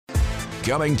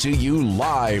Coming to you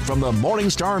live from the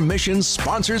Morningstar Mission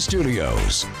sponsored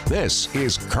studios. This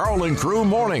is Carl and Crew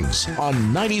Mornings on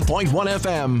 90.1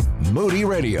 FM Moody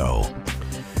Radio.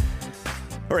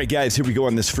 All right, guys, here we go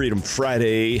on this Freedom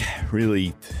Friday.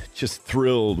 Really just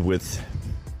thrilled with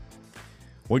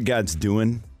what God's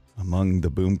doing among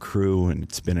the Boom Crew, and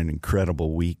it's been an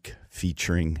incredible week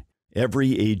featuring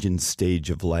every age and stage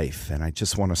of life. And I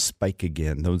just want to spike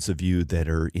again, those of you that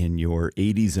are in your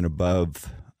 80s and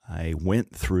above, I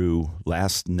went through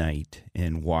last night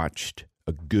and watched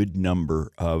a good number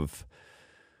of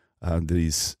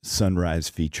these sunrise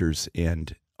features,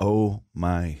 and oh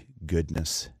my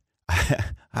goodness,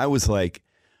 I was like,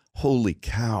 holy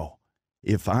cow,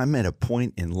 if I'm at a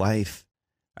point in life,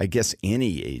 I guess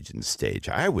any age and stage,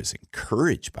 I was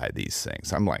encouraged by these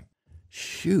things. I'm like,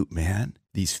 shoot, man,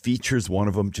 these features, one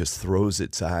of them just throws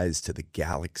its eyes to the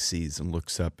galaxies and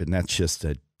looks up, and that's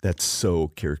so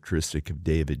characteristic of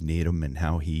David Needham and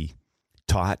how he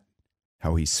taught,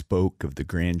 how he spoke of the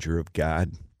grandeur of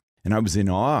God. And I was in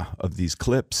awe of these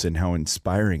clips and how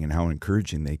inspiring and how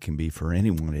encouraging they can be for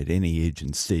anyone at any age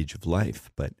and stage of life.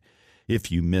 But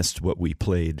if you missed what we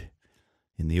played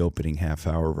in the opening half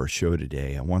hour of our show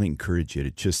today, I want to encourage you to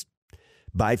just,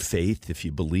 by faith, if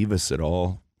you believe us at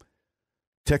all,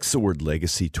 text the word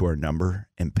legacy to our number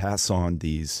and pass on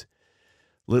these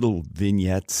little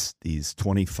vignettes, these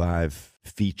 25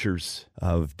 features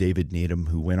of David Needham,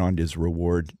 who went on to his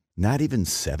reward not even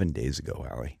 7 days ago,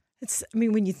 Allie.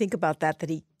 When you think about that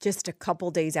he just a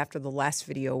couple days after the last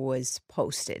video was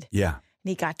posted. Yeah. And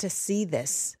he got to see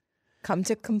this come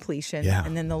to completion. Yeah.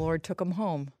 And then the Lord took him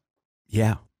home.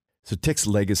 Yeah. So text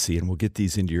legacy and we'll get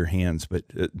these into your hands. But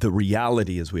the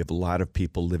reality is we have a lot of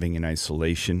people living in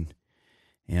isolation,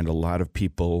 and a lot of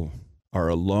people are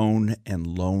alone and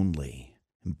lonely.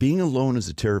 Being alone is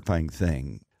a terrifying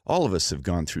thing. All of us have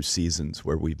gone through seasons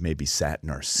where we've maybe sat in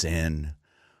our sin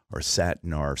or sat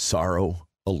in our sorrow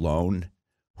alone.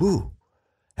 Whew,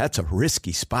 that's a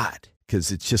risky spot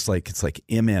because it's like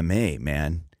MMA,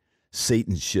 man.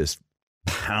 Satan's just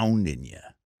pounding you.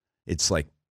 It's like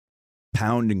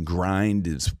pound and grind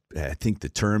is, I think, the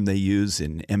term they use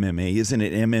in MMA. Isn't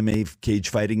it MMA cage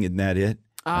fighting? Isn't that it?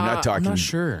 I'm not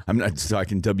sure. I'm not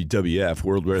talking WWF,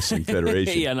 World Wrestling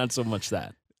Federation. Yeah, not so much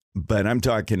that. But I'm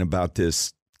talking about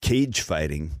this cage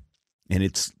fighting, and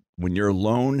it's when you're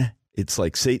alone, it's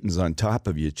like Satan's on top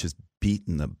of you, just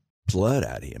beating the blood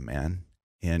out of you, man.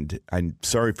 And I'm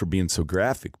sorry for being so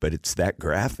graphic, but it's that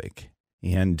graphic.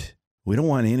 And we don't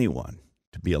want anyone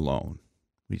to be alone.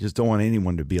 We just don't want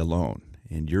anyone to be alone.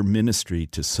 And your ministry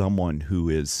to someone who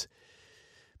is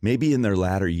maybe in their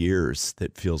latter years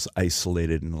that feels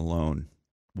isolated and alone,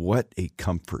 what a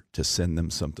comfort to send them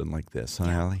something like this, huh,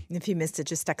 Allie? If you missed it,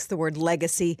 just text the word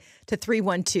legacy to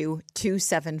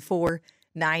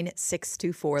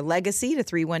 312-274-9624. Legacy to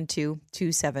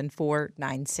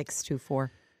 312-274-9624.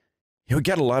 We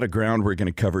got a lot of ground we're going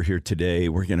to cover here today.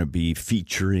 We're going to be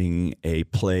featuring a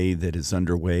play that is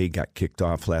underway, got kicked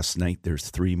off last night. There's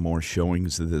 3 more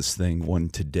showings of this thing, one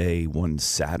today, one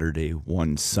Saturday,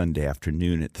 one Sunday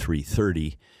afternoon at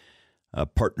 3:30. A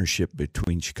partnership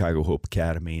between Chicago Hope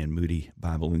Academy and Moody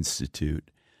Bible Institute.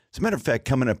 As a matter of fact,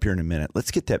 coming up here in a minute,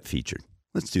 let's get that featured.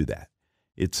 Let's do that.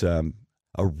 It's a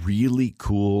really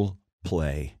cool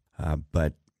play,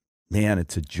 but man,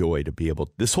 it's a joy to be able,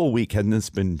 this whole week, hasn't this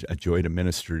been a joy to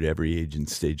minister to every age and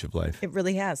stage of life? It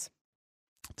really has.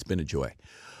 It's been a joy.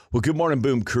 Well, good morning,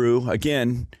 Boom Crew.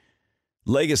 Again,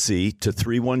 legacy to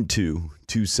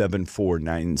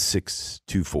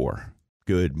 312-274-9624.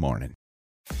 Good morning.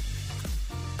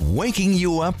 Waking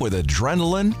you up with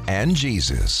adrenaline and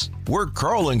Jesus. We're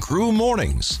Carl and Crew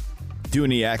Mornings. Do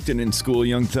any acting in school,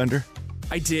 Young Thunder?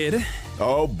 I did.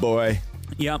 Oh, boy.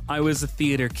 Yep, I was a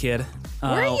theater kid.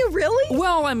 Were you really?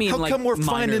 Well, I mean, How like, come we're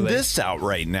finding minorly. this out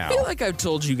right now? I feel like I've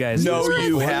told you guys. No, this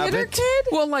you before. haven't. Kid?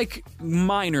 Well, like,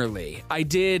 minorly. I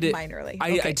did. Minorly.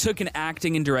 I Okay. took an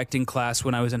acting and directing class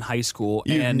when I was in high school.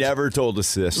 You've and never told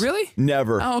us this. Really?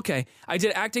 Never. Oh, okay. I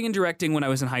did acting and directing when I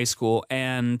was in high school,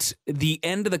 and the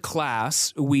end of the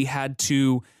class, we had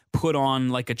to put on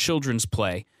like a children's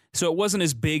play. So it wasn't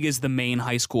as big as the main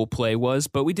high school play was,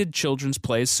 but we did children's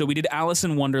plays. So we did Alice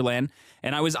in Wonderland,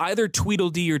 and I was either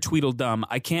Tweedledee or Tweedledum.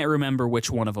 I can't remember which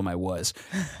one of them I was,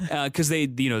 because they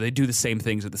do the same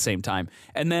things at the same time.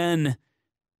 And then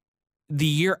the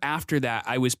year after that,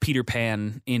 I was Peter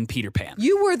Pan in Peter Pan.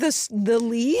 You were the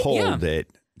lead? Hold it.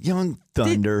 Young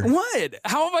Thunder. What?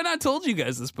 How have I not told you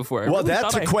guys this before? Well,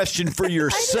 that's a question for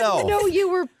yourself. I didn't know you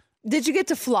were. Did you get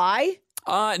to fly?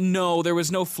 No, there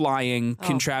was no flying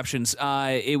contraptions.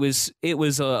 It was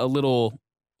a little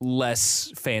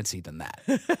less fancy than that.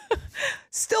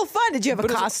 Still fun. Did you have a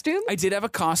costume? I did have a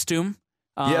costume.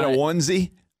 You had a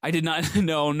onesie? I did not.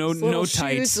 No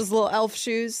tights. Those little elf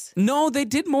shoes. No, they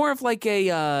did more of like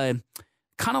a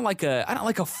kind of like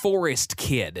a forest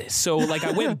kid. So like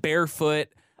I went barefoot.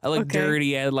 I looked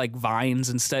dirty. I had like vines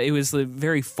and stuff. It was a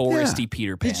very foresty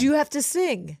Peter Pan. Did you have to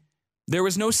sing? There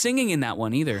was no singing in that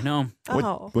one either. No.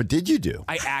 What did you do?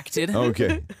 I acted.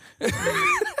 Okay.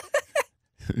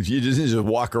 You just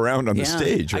walk around on the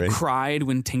stage, right? I cried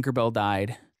when Tinkerbell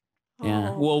died.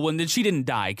 Yeah. Well, when she didn't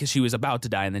die because she was about to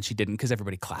die and then she didn't because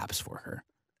everybody claps for her.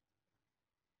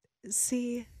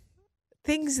 See,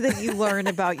 things that you learn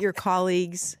about your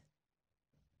colleagues.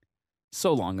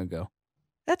 So long ago.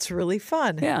 That's really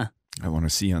fun. Yeah. I want to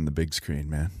see you on the big screen,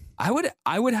 man. I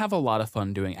would have a lot of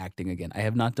fun doing acting again. I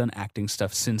have not done acting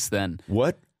stuff since then.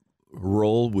 What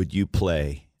role would you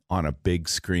play on a big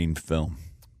screen film?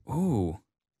 Ooh,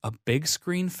 a big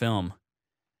screen film.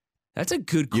 That's a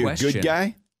good question. You a good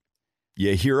guy?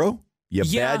 You a hero? You a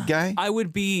bad guy? I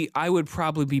would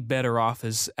probably be better off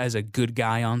as a good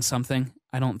guy on something.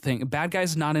 I don't think bad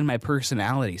guy's not in my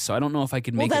personality, so I don't know if I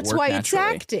could make it work naturally. Well, that's why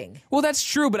it's acting. Well, that's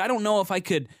true, but I don't know if I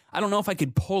could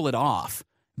pull it off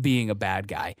being a bad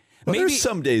guy. Well, maybe there's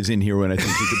some days in here when I think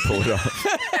you could pull it off.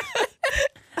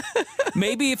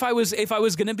 Maybe if I was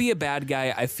going to be a bad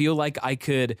guy, I feel like I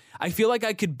could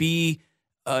be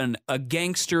a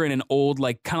gangster in an old,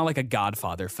 like kind of like a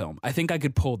Godfather film. I think I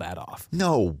could pull that off.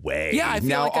 No way. Yeah, I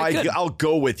feel like I could. I'll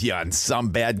go with you on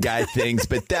some bad guy things,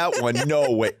 but that one,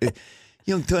 no way.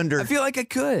 Young Thunder. I feel like I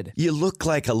could. You look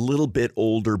like a little bit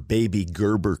older Baby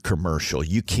Gerber commercial.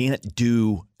 You can't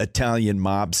do Italian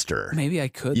mobster. Maybe I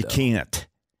could. You can't.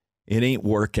 It ain't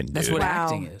working, dude. That's what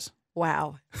acting is.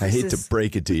 Wow. I hate to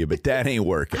break it to you, but that ain't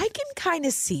working. I can kind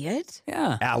of see it.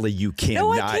 Yeah. Allie, you cannot.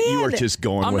 No, I can. You are just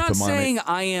going I'm with not the money. saying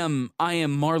I am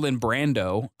Marlon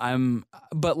Brando.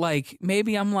 But like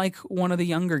maybe I'm like one of the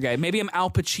younger guys. Maybe I'm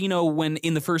Al Pacino when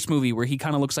in the first movie where he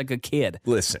kind of looks like a kid.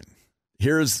 Listen,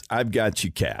 I've got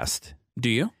you cast. Do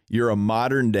you? You're a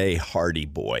modern day Hardy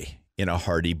Boy in a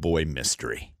Hardy Boy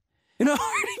mystery. In a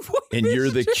Hardy Boy and mystery. You're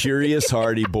the curious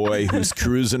Hardy Boy who's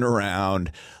cruising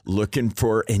around looking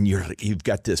for, and you've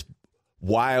got this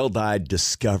wild-eyed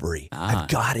discovery. I've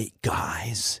got it,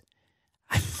 guys.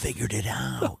 I figured it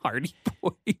out. Hardy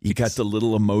Boy. You got the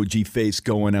little emoji face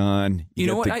going on. You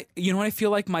know what I feel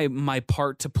like my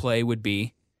part to play would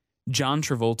be? John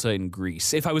Travolta in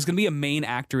Grease. If I was going to be a main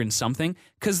actor in something,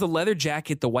 because the leather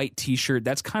jacket, the white T-shirt,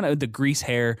 that's kind of the Grease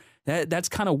hair. That's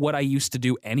kind of what I used to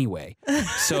do anyway.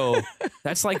 So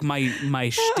that's like my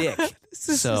shtick.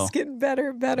 This is getting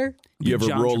better and better. You ever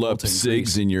John roll Travolta up in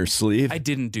cigs Grease. in your sleeve? I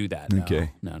didn't do that. No.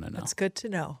 Okay. No. That's good to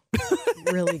know.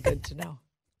 Really good to know.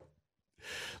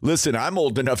 Listen, I'm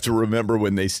old enough to remember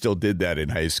when they still did that in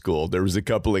high school. There was a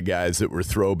couple of guys that were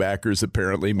throwbackers,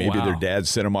 apparently. Maybe their dad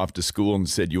sent them off to school and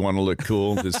said, you want to look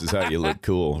cool? This is how you look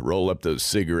cool. Roll up those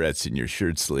cigarettes in your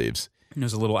shirt sleeves. It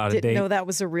was a little out of date. Didn't know that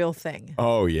was a real thing.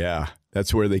 Oh, yeah.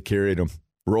 That's where they carried them.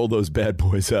 Roll those bad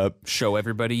boys up. Show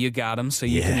everybody you got them so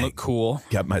you can look cool.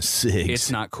 Got my cigs.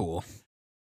 It's not cool.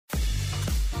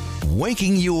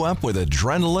 Waking you up with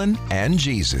adrenaline and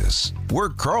Jesus. We're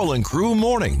Carl and Crew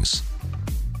Mornings.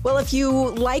 Well, if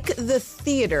you like the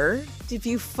theater, do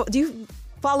you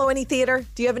follow any theater?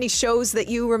 Do you have any shows that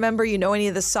you remember? You know any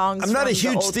of the songs? I'm not a from the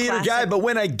huge old theater classic? guy, but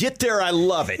when I get there, I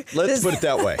love it. Let's put it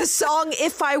that way. The song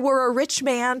If I Were a Rich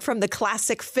Man from the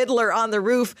classic Fiddler on the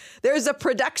Roof. There's a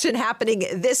production happening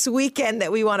this weekend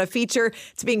that we want to feature.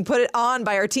 It's being put on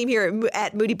by our team here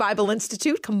at Moody Bible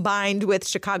Institute, combined with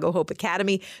Chicago Hope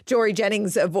Academy. Jory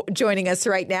Jennings joining us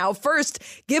right now. First,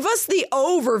 give us the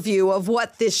overview of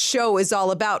what this show is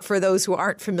all about for those who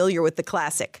aren't familiar with the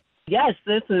classic. Yes,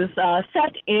 this is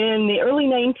set in the early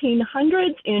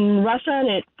 1900s in Russia, and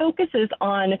it focuses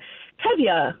on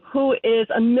Tevye, who is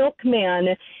a milkman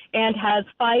and has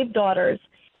 5 daughters.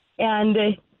 And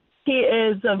he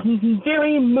is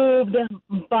very moved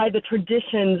by the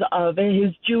traditions of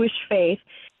his Jewish faith.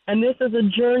 And this is a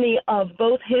journey of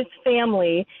both his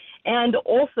family and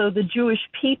also the Jewish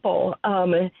people,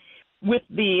 with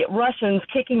the Russians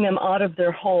kicking them out of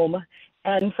their home.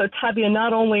 And so Tevye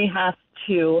not only has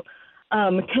to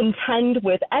contend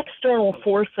with external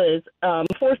forces,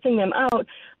 forcing them out,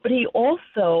 but he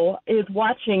also is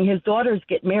watching his daughters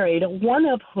get married, one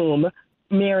of whom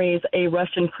marries a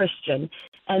Russian Christian.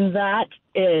 And that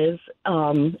is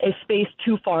a space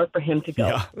too far for him to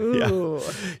go.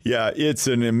 Yeah, it's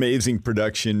an amazing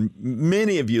production.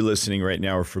 Many of you listening right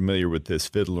now are familiar with this.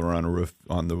 Fiddler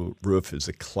on the Roof is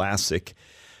a classic.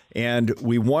 And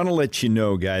we want to let you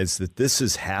know, guys, that this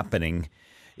is happening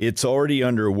It's already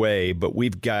underway, but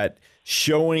we've got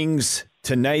showings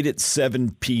tonight at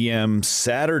 7 p.m.,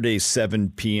 Saturday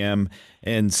 7 p.m.,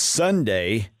 and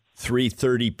Sunday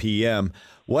 3:30 p.m.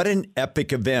 What an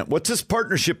epic event. What's this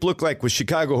partnership look like with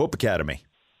Chicago Hope Academy?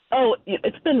 Oh,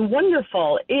 it's been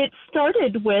wonderful. It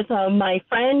started with my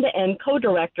friend and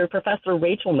co-director, Professor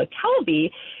Rachel McKelvey,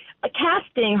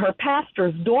 casting her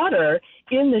pastor's daughter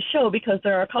in the show because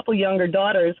there are a couple younger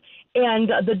daughters.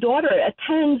 And the daughter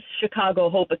attends Chicago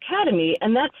Hope Academy,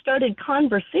 and that started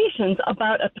conversations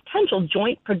about a potential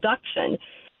joint production.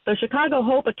 So Chicago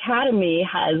Hope Academy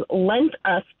has lent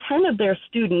us 10 of their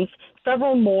students,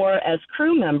 several more as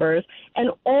crew members,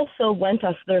 and also lent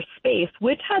us their space,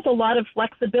 which has a lot of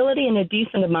flexibility and a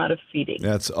decent amount of seating.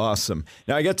 That's awesome.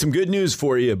 Now, I got some good news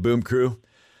for you, Boom Crew.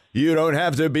 You don't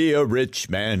have to be a rich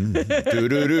man. You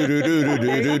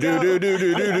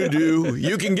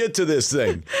can get to this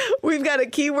thing. We've got a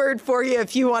keyword for you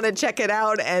if you want to check it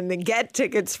out and get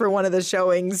tickets for one of the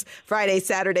showings. Friday,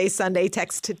 Saturday, Sunday,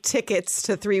 text tickets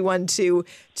to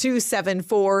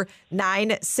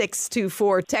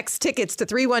 312-274-9624. Text tickets to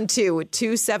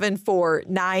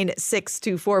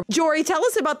 312-274-9624. Jory, tell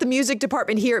us about the music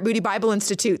department here at Moody Bible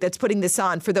Institute that's putting this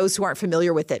on for those who aren't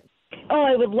familiar with it. Oh,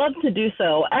 I would love to do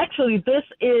so. Actually, this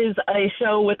is a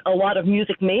show with a lot of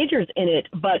music majors in it,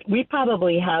 but we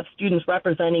probably have students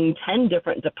representing 10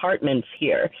 different departments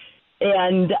here.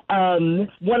 And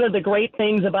one of the great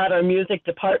things about our music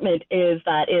department is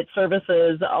that it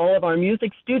services all of our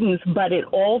music students, but it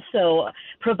also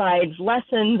provides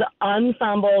lessons,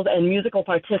 ensembles, and musical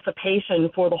participation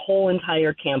for the whole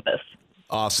entire campus.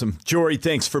 Awesome. Jory,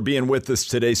 thanks for being with us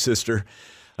today, sister.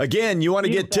 Again, you want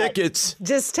to get tickets.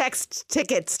 Just text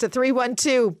tickets to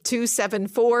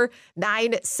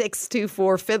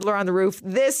 312-274-9624. Fiddler on the Roof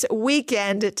this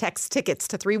weekend. Text tickets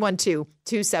to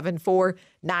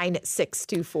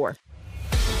 312-274-9624.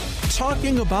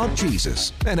 Talking about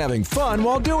Jesus and having fun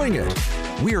while doing it.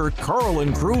 We're Carl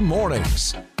and Crew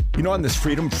Mornings. You know, on this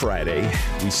Freedom Friday,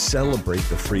 we celebrate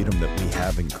the freedom that we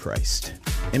have in Christ.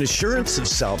 And assurance of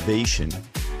salvation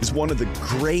is one of the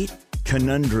great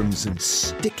conundrums and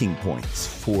sticking points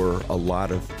for a lot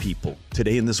of people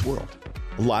today in this world.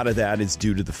 A lot of that is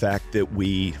due to the fact that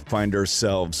we find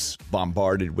ourselves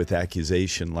bombarded with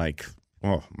accusation like,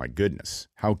 oh my goodness,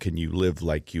 how can you live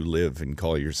like you live and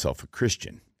call yourself a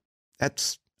Christian?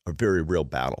 That's a very real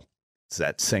battle. It's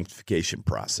that sanctification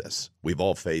process. We've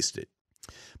all faced it.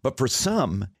 But for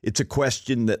some, it's a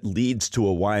question that leads to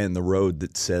a why in the road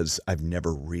that says, I've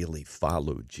never really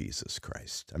followed Jesus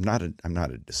Christ. I'm not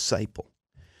a disciple.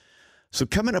 So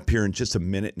coming up here in just a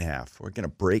minute and a half, we're going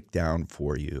to break down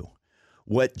for you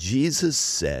what Jesus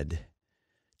said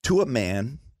to a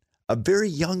man, a very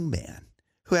young man,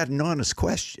 who had an honest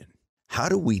question. How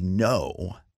do we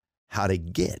know how to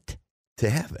get to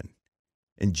heaven?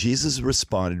 And Jesus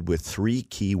responded with 3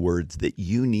 key words that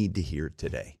you need to hear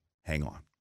today. Hang on.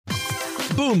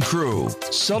 Boom Crew,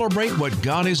 celebrate what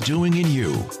God is doing in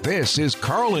you. This is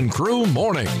Carl and Crew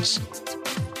Mornings.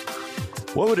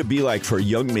 What would it be like for a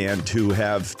young man to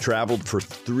have traveled for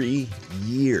 3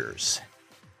 years,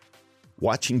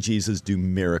 watching Jesus do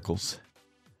miracles,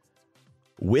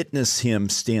 witness him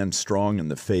stand strong in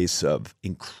the face of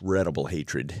incredible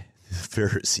hatred? The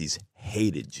Pharisees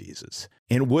hated Jesus.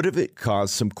 And would have it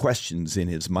caused some questions in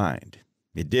his mind?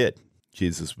 It did.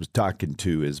 Jesus was talking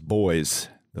to his boys,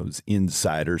 those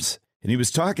insiders, and he was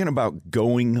talking about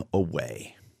going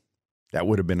away. That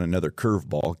would have been another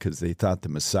curveball because they thought the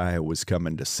Messiah was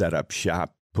coming to set up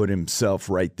shop, put himself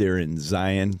right there in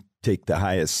Zion, take the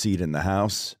highest seat in the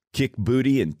house, kick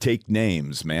booty, and take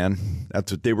names, man.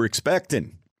 That's what they were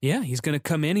expecting. Yeah, he's going to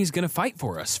come in. He's going to fight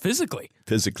for us physically.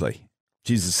 Physically.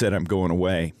 Jesus said, I'm going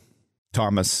away.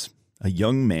 Thomas, a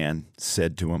young man,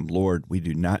 said to him, Lord, we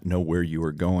do not know where you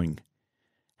are going.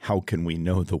 How can we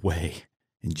know the way?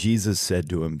 And Jesus said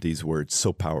to him these words,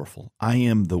 so powerful. I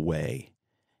am the way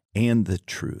and the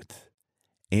truth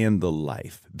and the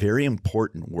life. Very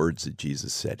important words that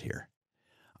Jesus said here.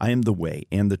 I am the way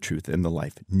and the truth and the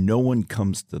life. No one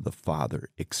comes to the Father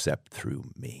except through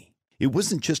me. It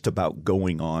wasn't just about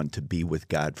going on to be with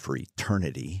God for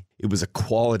eternity. It was a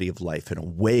quality of life and a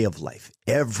way of life.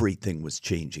 Everything was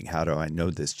changing. How do I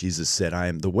know this? Jesus said, I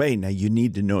am the way. Now you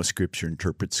need to know Scripture,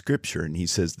 interpret Scripture. And he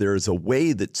says, there is a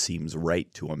way that seems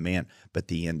right to a man, but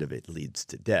the end of it leads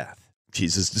to death.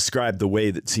 Jesus described the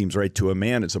way that seems right to a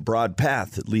man as a broad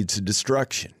path that leads to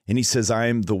destruction. And he says, I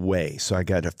am the way. So I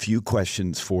got a few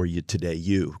questions for you today.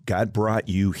 God brought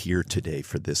you here today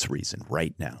for this reason,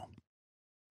 right now.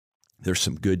 There's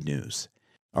some good news.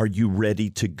 Are you ready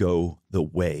to go the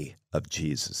way of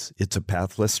Jesus? It's a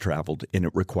path less traveled, and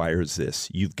it requires this.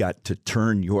 You've got to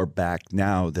turn your back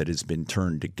now that has been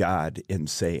turned to God and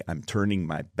say, I'm turning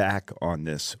my back on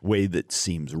this way that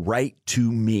seems right to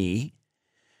me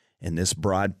in this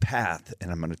broad path,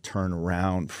 and I'm going to turn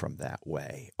around from that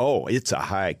way. Oh, it's a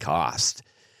high cost.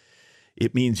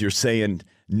 It means you're saying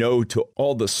no to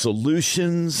all the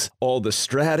solutions, all the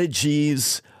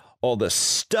strategies, all the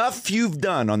stuff you've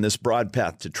done on this broad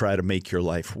path to try to make your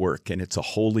life work. And it's a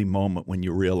holy moment when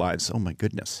you realize, oh my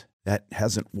goodness, that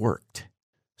hasn't worked.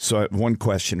 So I have one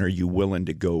question: are you willing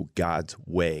to go God's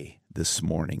way this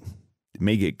morning? It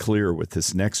may get clearer with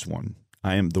this next one.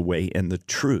 I am the way and the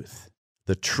truth.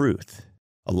 The truth.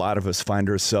 A lot of us find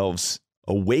ourselves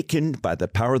awakened by the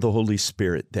power of the Holy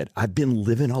Spirit that I've been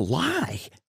living a lie.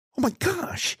 Oh my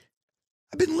gosh,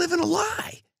 I've been living a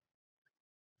lie.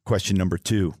 Question number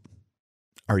 2.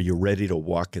 Are you ready to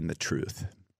walk in the truth?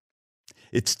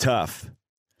 It's tough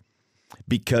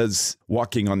because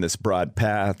walking on this broad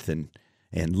path and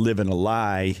living a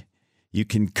lie, you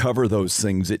can cover those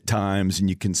things at times and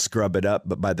you can scrub it up.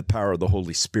 But by the power of the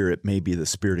Holy Spirit, maybe the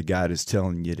Spirit of God is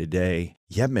telling you today,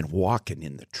 you haven't been walking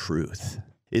in the truth.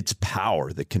 It's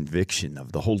power, the conviction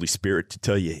of the Holy Spirit to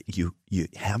tell you, you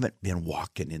haven't been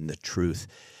walking in the truth.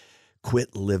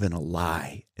 Quit living a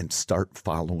lie and start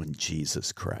following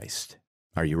Jesus Christ.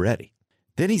 Are you ready?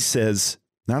 Then he says,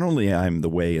 not only I am the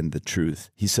way and the truth,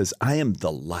 he says, I am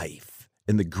the life.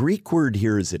 And the Greek word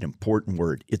here is an important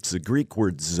word. It's the Greek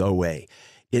word zoe.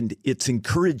 And it's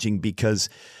encouraging because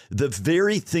the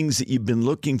very things that you've been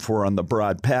looking for on the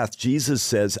broad path, Jesus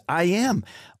says, I am.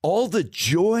 All the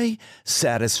joy,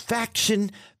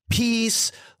 satisfaction,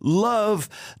 peace, love,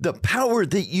 the power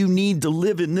that you need to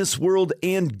live in this world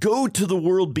and go to the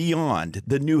world beyond,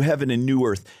 the new heaven and new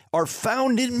earth, are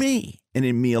found in me and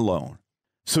in me alone.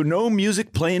 So no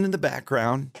music playing in the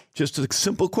background. Just a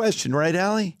simple question, right,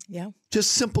 Allie? Yeah.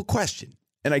 Just simple question.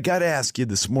 And I got to ask you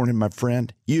this morning, my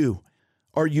friend,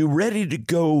 are you ready to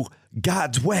go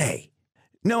God's way?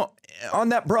 No, on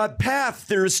that broad path,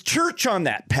 there's church on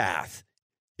that path.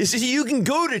 You can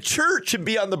go to church and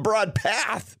be on the broad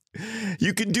path.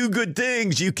 You can do good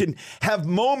things. You can have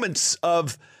moments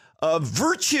of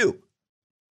virtue.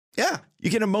 Yeah, you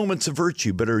can have moments of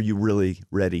virtue, but are you really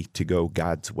ready to go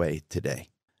God's way today?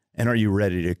 And are you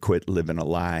ready to quit living a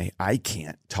lie? I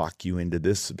can't talk you into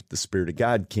this, but the Spirit of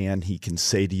God can. He can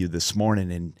say to you this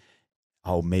morning, and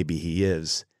maybe he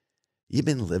is, you've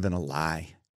been living a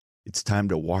lie. It's time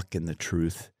to walk in the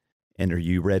truth. And are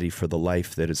you ready for the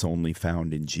life that is only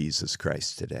found in Jesus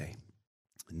Christ today?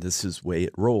 And this is the way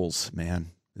it rolls,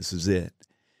 man. This is it.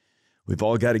 We've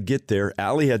all got to get there.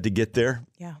 Allie had to get there.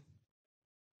 Yeah.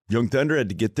 Young Thunder had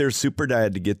to get there. Super Di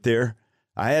had to get there.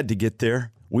 I had to get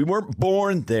there. We weren't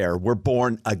born there. We're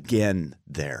born again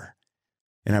there.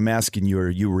 And I'm asking you, are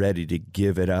you ready to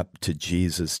give it up to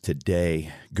Jesus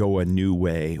today? Go a new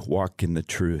way, walk in the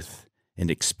truth,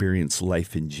 and experience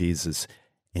life in Jesus.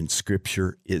 And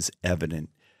Scripture is evident.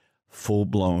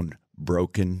 Full-blown,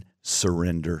 broken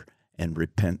surrender and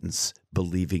repentance,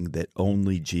 believing that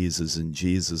only Jesus and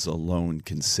Jesus alone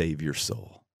can save your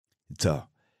soul. It's a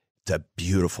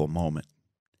beautiful moment.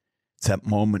 It's that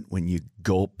moment when you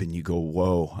gulp and you go,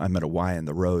 whoa, I'm at a Y in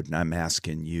the road, and I'm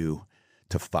asking you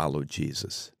to follow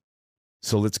Jesus.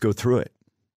 So let's go through it.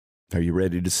 Are you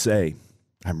ready to say,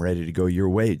 I'm ready to go your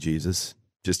way, Jesus?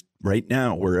 Just right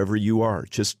now, wherever you are,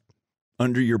 just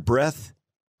under your breath,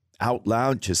 out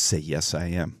loud, just say, yes, I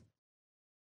am.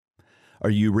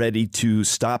 Are you ready to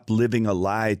stop living a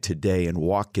lie today and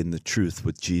walk in the truth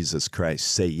with Jesus Christ?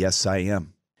 Say, yes, I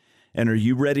am. And are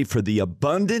you ready for the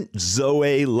abundant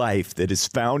Zoe life that is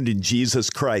found in Jesus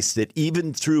Christ, that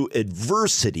even through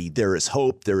adversity, there is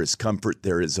hope, there is comfort,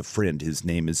 there is a friend. His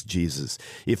name is Jesus.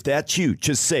 If that's you,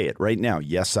 just say it right now.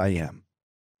 Yes, I am.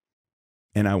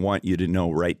 And I want you to know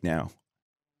right now,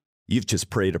 you've just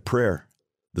prayed a prayer,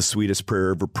 the sweetest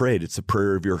prayer ever prayed. It's a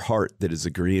prayer of your heart that is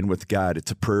agreeing with God.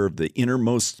 It's a prayer of the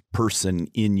innermost person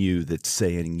in you that's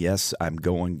saying, yes, I'm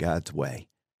going God's way.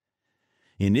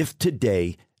 And if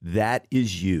today that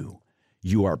is you,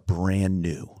 you are brand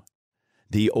new.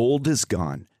 The old is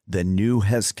gone. The new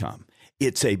has come.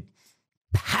 It's a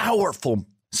powerful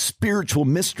spiritual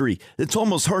mystery that's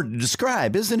almost hard to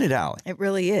describe, isn't it, Allie? It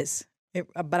really is.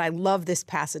 But I love this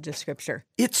passage of Scripture.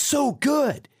 It's so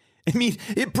good. I mean,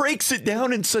 it breaks it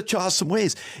down in such awesome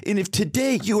ways. And if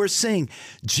today you are saying,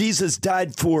 Jesus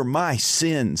died for my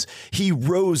sins, he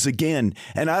rose again,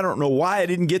 and I don't know why I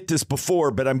didn't get this before,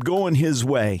 but I'm going his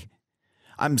way.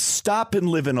 I'm stopping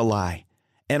living a lie,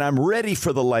 and I'm ready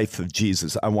for the life of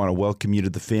Jesus. I want to welcome you to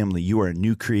the family. You are a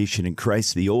new creation in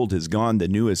Christ. The old has gone, the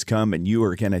new has come, and you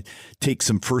are going to take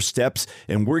some first steps,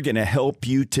 and we're going to help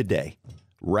you today,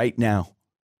 right now.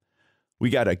 We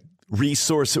got a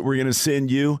resource that we're going to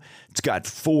send you. It's got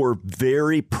 4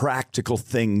 very practical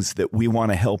things that we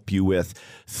want to help you with.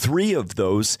 3 of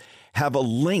those have a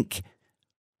link.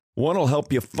 One will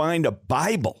help you find a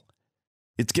Bible.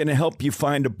 It's going to help you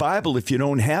find a Bible if you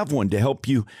don't have one, to help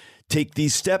you take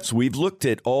these steps. We've looked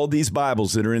at all these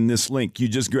Bibles that are in this link. You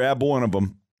just grab one of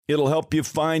them. It'll help you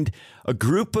find a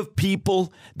group of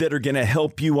people that are going to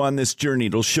help you on this journey.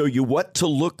 It'll show you what to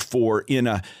look for in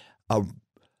a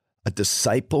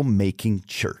disciple-making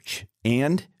church.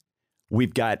 And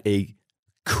we've got a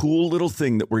cool little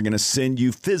thing that we're going to send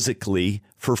you physically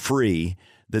for free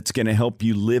that's going to help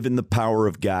you live in the power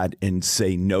of God and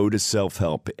say no to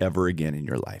self-help ever again in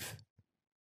your life.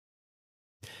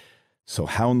 So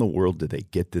how in the world do they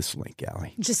get this link,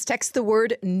 Allie? Just text the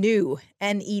word NEW,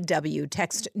 N-E-W.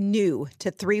 Text NEW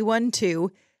to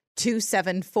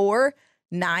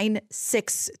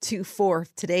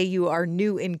 312-274-9624. Today you are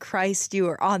new in Christ. You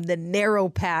are on the narrow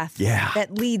path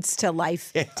that leads to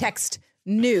life. Yeah. Text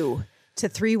NEW to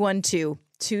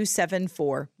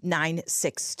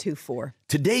 312-274-9624.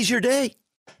 Today's your day.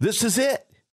 This is it.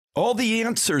 All the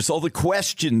answers, all the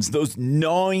questions, those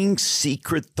gnawing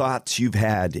secret thoughts you've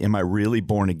had. Am I really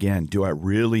born again? Do I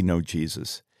really know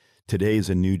Jesus? Today is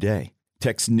a new day.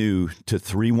 Text NEW to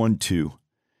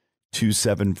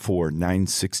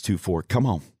 312-274-9624. Come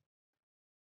on.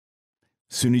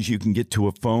 As soon as you can get to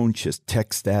a phone, just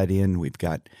text that in. We've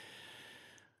got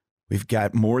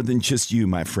more than just you,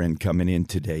 my friend, coming in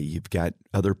today. You've got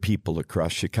other people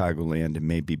across Chicagoland and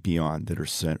maybe beyond that are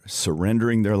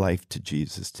surrendering their life to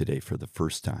Jesus today for the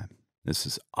first time. This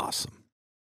is awesome.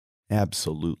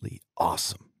 Absolutely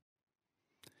awesome.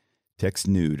 Text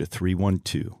NEW to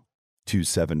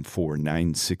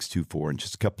 312-274-9624. In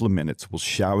just a couple of minutes, we will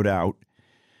shout out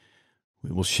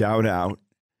the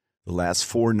last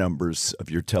 4 numbers of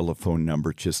your telephone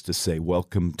number just to say,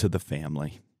 welcome to the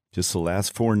family. Just the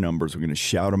last 4 numbers. We're going to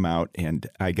shout them out. And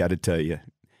I got to tell you,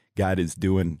 God is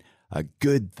doing a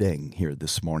good thing here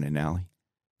this morning, Allie.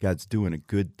 God's doing a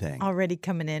good thing. Already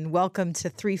coming in. Welcome to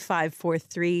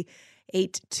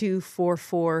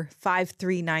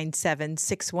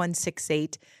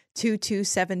 3543-8244-5397-6168,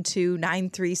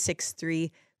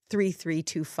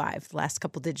 2272-9363-3325. Last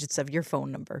couple digits of your phone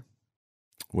number.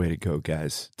 Way to go,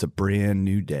 guys. It's a brand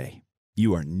new day.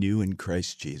 You are new in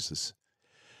Christ Jesus.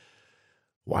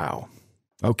 Wow.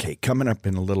 Okay, coming up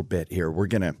in a little bit here, we're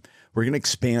gonna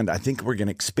expand. I think we're gonna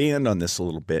expand on this a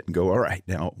little bit and go, all right,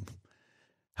 now,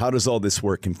 how does all this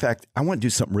work? In fact, I want to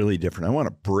do something really different. I want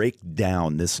to break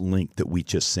down this link that we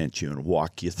just sent you and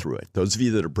walk you through it. Those of you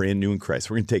that are brand new in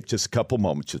Christ, we're gonna take just a couple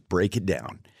moments, just break it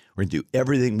down. We're gonna do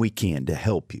everything we can to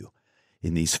help you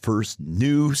in these first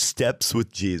new steps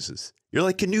with Jesus. You're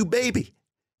like a new baby.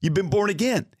 You've been born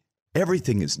again.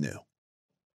 Everything is new.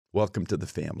 Welcome to the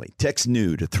family. Text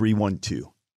NEW to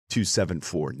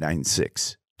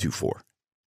 312-274-9624.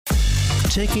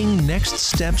 Taking next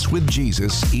steps with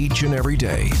Jesus each and every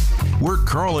day. We're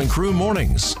Carl and Crew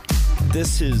Mornings.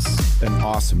 This is an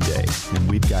awesome day, and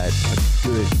we've got a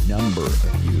good number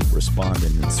of you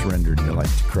responding and surrendering your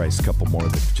life to Christ. A couple more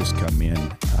that have just come in,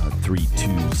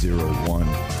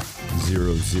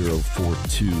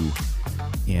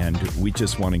 3201-0042. And we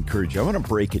just want to encourage you. I want to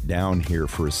break it down here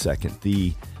for a second.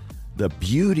 The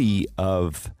beauty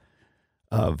of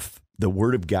the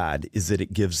Word of God is that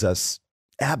it gives us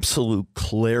absolute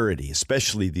clarity,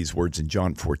 especially these words in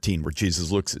John 14, where Jesus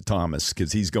looks at Thomas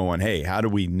because he's going, hey, how do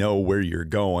we know where you're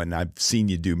going? I've seen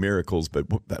you do miracles, but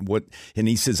what? And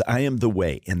he says, I am the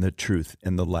way and the truth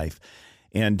and the life.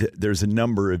 And there's a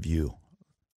number of you,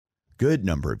 good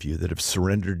number of you, that have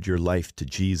surrendered your life to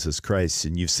Jesus Christ,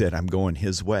 and you've said, I'm going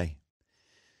his way.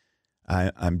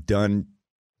 I'm done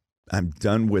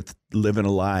with living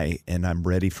a lie, and I'm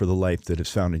ready for the life that is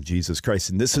found in Jesus Christ.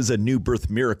 And this is a new birth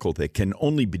miracle that can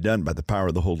only be done by the power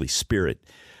of the Holy Spirit.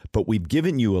 But we've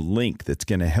given you a link that's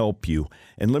going to help you.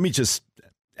 And let me just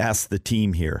ask the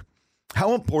team here,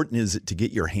 how important is it to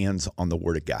get your hands on the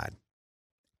Word of God?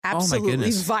 Absolutely oh my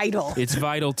goodness. Vital. It's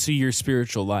vital to your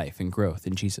spiritual life and growth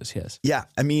in Jesus, yes. Yeah,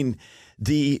 I mean,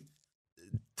 the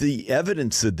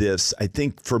evidence of this, I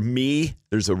think for me,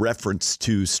 there's a reference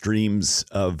to streams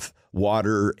of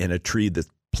water and a tree that's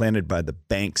planted by the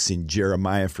banks in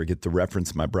Jeremiah. Forget the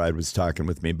reference. My bride was talking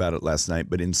with me about it last night.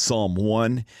 But in Psalm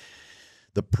 1,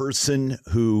 the person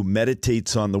who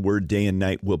meditates on the word day and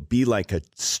night will be like a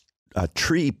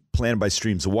tree planted by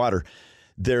streams of water.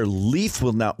 Their leaf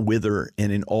will not wither,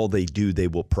 and in all they do, they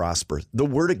will prosper. The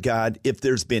Word of God, if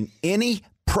there's been any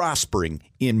prospering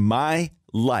in my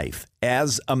life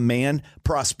as a man,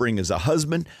 prospering as a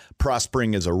husband,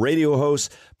 prospering as a radio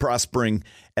host, prospering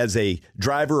as a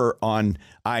driver on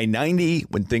I-90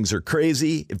 when things are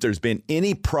crazy, if there's been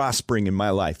any prospering in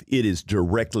my life, it is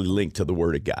directly linked to the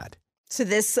Word of God. So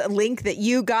this link that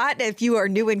you got, if you are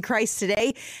new in Christ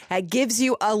today, gives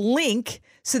you a link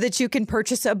so that you can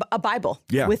purchase a Bible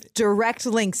with direct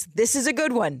links. This is a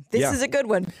good one. This is a good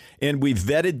one. And we've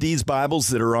vetted these Bibles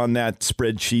that are on that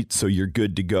spreadsheet, so you're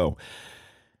good to go.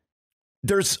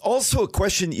 There's also a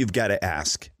question that you've got to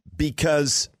ask,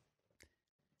 because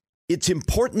it's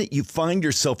important that you find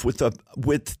yourself with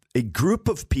a group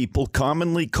of people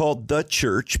commonly called the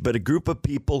church, but a group of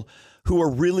people who are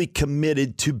really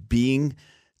committed to being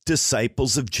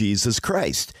disciples of Jesus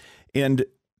Christ. And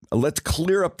let's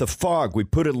clear up the fog. We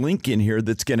put a link in here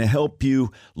that's going to help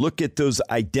you look at those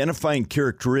identifying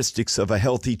characteristics of a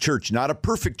healthy church. Not a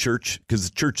perfect church, because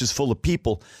the church is full of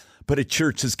people, but a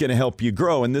church is going to help you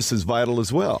grow, and this is vital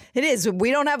as well. It is.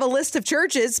 We don't have a list of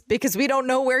churches because we don't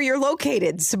know where you're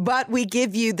located, but we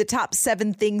give you the top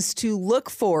 7 things to look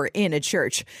for in a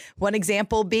church. One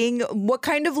example being, what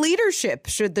kind of leadership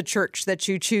should the church that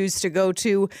you choose to go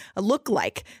to look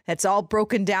like? That's all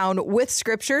broken down with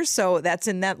scripture, so that's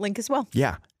in that link as well.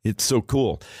 Yeah. It's so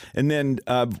cool. And then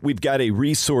we've got a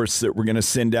resource that we're going to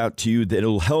send out to you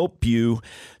that'll help you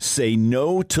say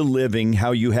no to living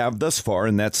how you have thus far,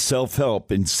 and that's self-help,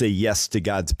 and say yes to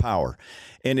God's power.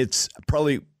 And it's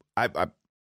probably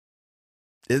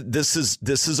this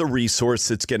is a resource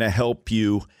that's going to help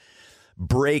you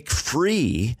break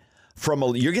free from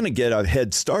you're going to get a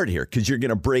head start here, because you're going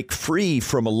to break free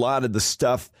from a lot of the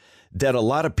stuff that a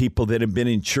lot of people that have been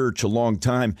in church a long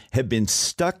time have been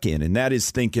stuck in. And that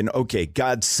is thinking, okay,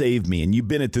 God saved me. And you've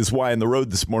been at this Y on the road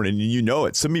this morning, and you know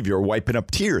it. Some of you are wiping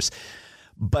up tears.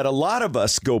 But a lot of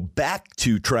us go back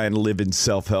to trying to live in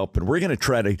self-help, and we're going to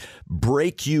try to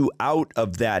break you out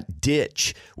of that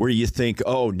ditch where you think,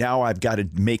 oh, now I've got to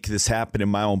make this happen in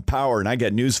my own power. And I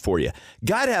got news for you.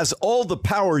 God has all the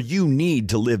power you need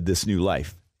to live this new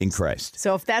life in Christ.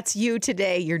 So if that's you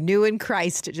today, you're new in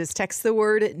Christ, just text the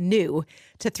word new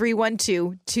to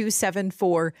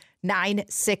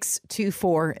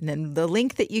 312-274-9624. And then the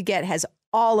link that you get has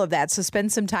all of that. So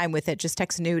spend some time with it. Just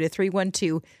text new to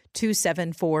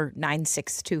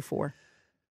 312-274-9624.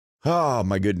 Oh,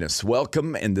 my goodness.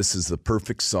 Welcome. And this is the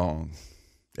perfect song.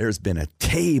 There's been a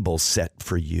table set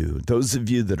for you. Those of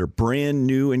you that are brand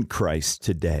new in Christ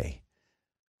today,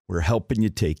 we're helping you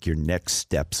take your next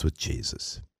steps with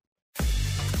Jesus.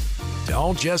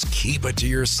 Don't just keep it to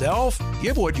yourself.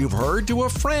 Give what you've heard to a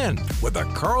friend with the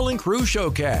Karl and Crew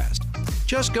Showcast.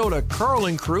 Just go to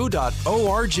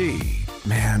karlandcrew.org.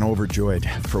 Man, overjoyed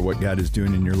for what God is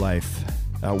doing in your life.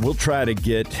 We'll try to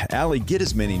get, Allie, get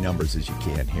as many numbers as you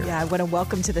can here. Yeah, I want to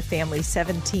welcome to the family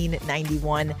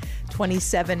 1791,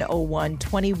 2701,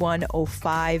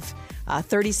 2105,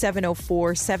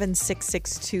 3704,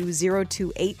 7662,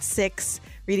 0286.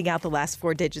 Reading out the last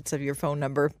 4 digits of your phone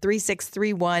number,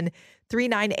 3631,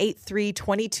 3983,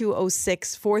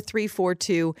 2206,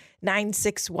 4342,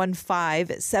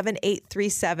 9615,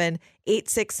 7837,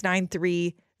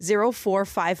 8693,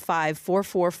 0455,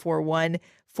 4441,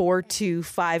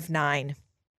 4259.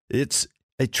 It's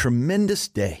a tremendous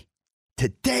day.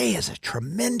 Today is a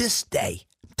tremendous day.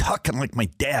 I'm talking like my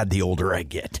dad the older I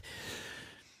get.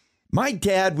 My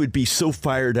dad would be so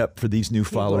fired up for these new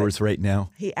followers right now.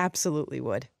 He absolutely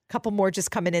would. A couple more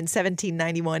just coming in,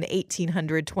 1791,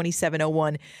 1800,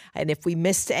 2701. And if we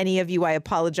missed any of you, I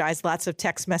apologize. Lots of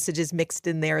text messages mixed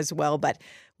in there as well, but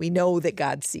we know that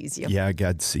God sees you. Yeah,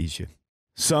 God sees you.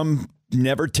 Some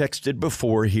never texted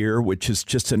before here, which is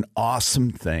just an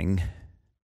awesome thing.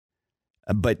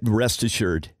 But rest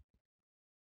assured,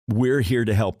 we're here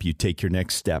to help you take your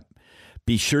next step.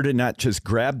 Be sure to not just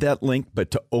grab that link, but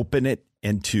to open it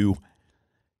and to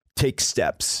take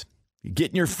steps. You're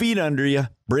getting your feet under you,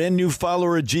 brand new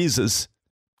follower of Jesus.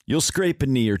 You'll scrape a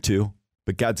knee or two,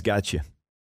 but God's got you.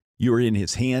 You are in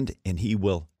his hand, and he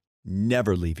will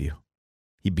never leave you.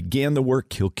 He began the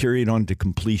work. He'll carry it on to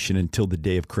completion until the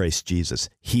day of Christ Jesus.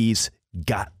 He's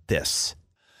got this.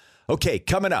 Okay,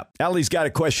 coming up, Allie's got a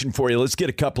question for you. Let's get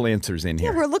a couple answers in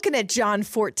here. Yeah, we're looking at John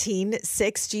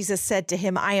 14:6. Jesus said to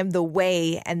him, I am the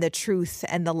way and the truth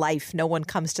and the life. No one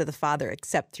comes to the Father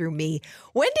except through me.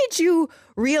 When did you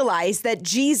realize that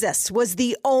Jesus was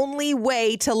the only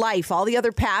way to life? All the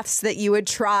other paths that you had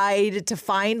tried to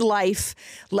find life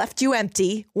left you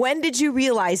empty. When did you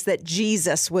realize that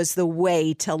Jesus was the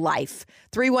way to life?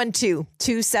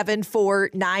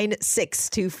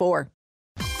 312-274-9624.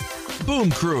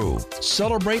 Boom Crew,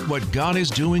 celebrate what God is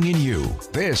doing in you.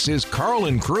 This is Carl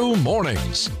and Crew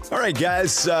Mornings. All right,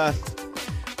 guys,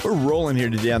 we're rolling here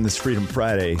today on this Freedom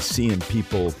Friday, seeing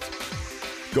people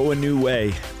go a new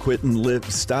way,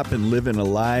 stop and live in a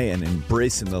lie, and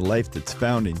embracing the life that's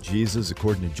found in Jesus,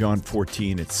 according to John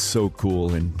 14. It's so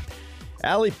cool. And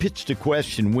Allie pitched a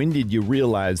question: when did you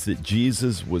realize that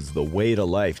Jesus was the way to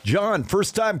life? John,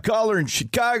 first-time caller in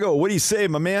Chicago. What do you say,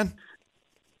 my man?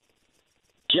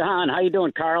 John, how you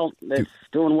doing, Carl? It's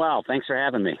doing well. Thanks for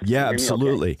having me. Yeah,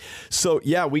 absolutely. Okay? So,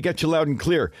 yeah, we got you loud and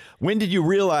clear. When did you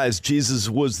realize Jesus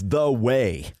was the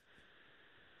way?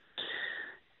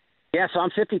 Yeah, so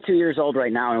I'm 52 years old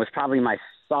right now, and it was probably my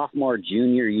sophomore,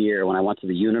 junior year when I went to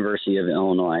the University of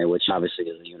Illinois, which obviously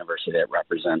is a university that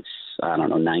represents,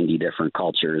 90 different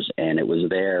cultures. And it was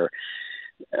there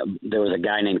was a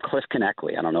guy named Cliff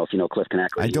Knechtle. I don't know if you know Cliff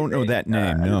Knechtle. I don't know that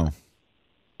name, no.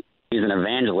 He's an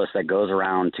evangelist that goes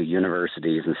around to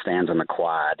universities and stands on the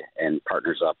quad and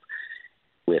partners up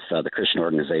with the Christian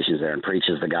organizations there and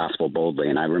preaches the gospel boldly.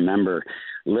 And I remember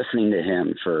listening to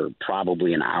him for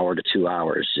probably an hour to 2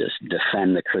 hours, just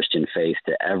defend the Christian faith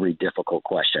to every difficult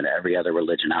question, every other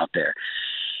religion out there.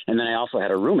 And then I also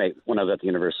had a roommate when I was at the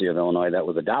University of Illinois that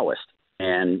was a Taoist.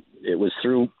 And it was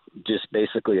through just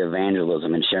basically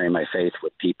evangelism and sharing my faith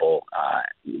with people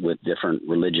with different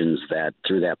religions that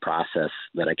through that process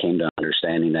that I came to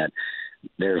understanding that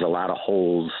there's a lot of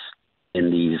holes in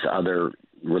these other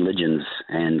religions,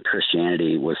 and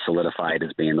Christianity was solidified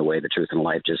as being the way, the truth, and the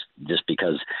life, just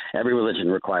because every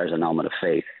religion requires an element of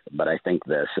faith. But I think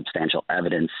the substantial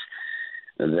evidence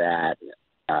that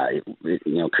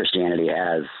Christianity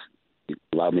has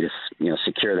allowed me to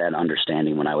secure that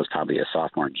understanding when I was probably a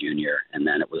sophomore and junior. And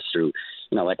then it was through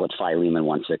like what Philemon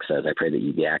 1:6 says, I pray that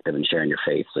you be active in sharing your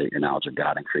faith so that your knowledge of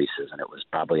God increases. And it was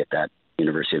probably at that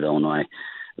University of Illinois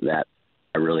that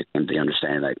I really came to the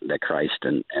understanding that Christ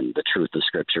and the truth of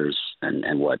Scriptures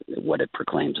and what it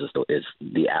proclaims is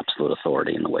the absolute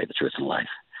authority in the way, the truth, and life.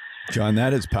 John,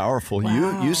 that is powerful.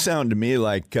 Wow. You sound to me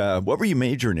like what were you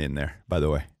majoring in there, by the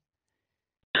way?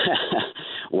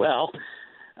 Well,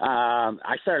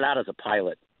 I started out as a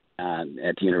pilot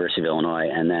at the University of Illinois,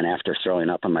 and then after throwing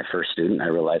up on my first student, I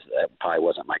realized that probably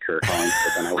wasn't my career calling.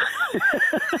 But then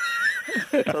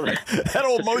that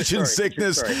old motion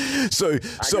sickness. So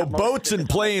boats and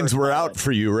planes were out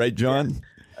for you, right, John?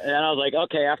 Yeah. And I was like,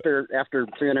 okay, after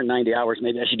 390 hours,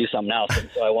 maybe I should do something else. And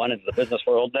so I went into the business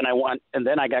world. Then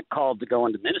I got called to go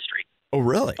into ministry. Oh,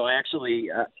 really? So I actually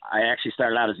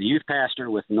started out as a youth pastor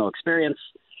with no experience.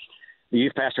 The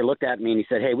youth pastor looked at me and he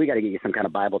said, hey, we got to get you some kind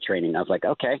of Bible training. I was like,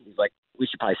 okay. He's like, we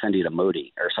should probably send you to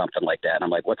Moody or something like that. And I'm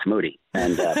like, what's Moody?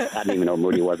 And I didn't even know what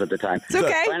Moody was at the time. It's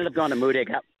okay. So I ended up going to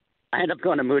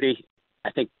Moody.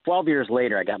 I think 12 years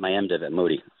later, I got my MDiv at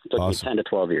Moody. It took me 10 to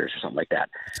 12 years or something like that.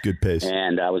 It's good pace.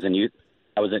 And I was at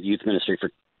youth ministry for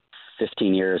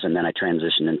 15 years, and then I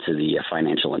transitioned into the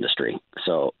financial industry.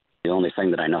 So the only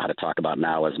thing that I know how to talk about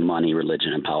now is money,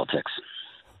 religion, and politics.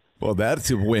 Well, that's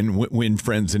a win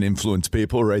friends and influence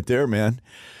people right there, man.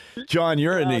 John,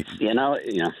 you're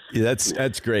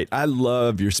that's great. I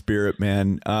love your spirit,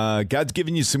 man. God's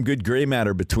given you some good gray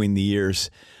matter between the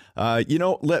years. Let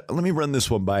me run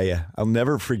this one by you. I'll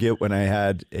never forget when I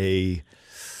had I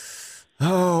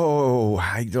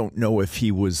don't know if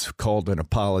he was called an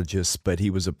apologist, but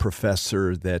he was a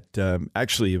professor that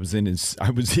actually I was in his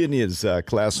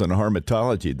class on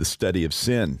harmatology, the study of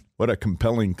sin. What a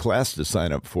compelling class to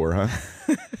sign up for, huh?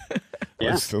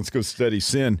 Yeah. Let's go study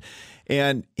sin.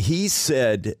 And he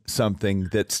said something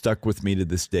that stuck with me to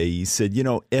this day. He said,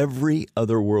 every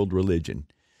other world religion,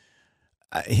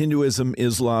 Hinduism,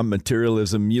 Islam,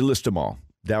 materialism, you list them all,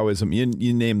 Taoism, you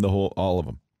name all of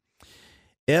them.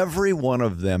 Every one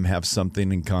of them have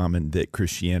something in common that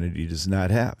Christianity does not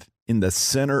have. In the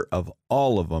center of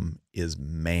all of them is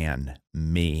man,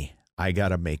 me. I got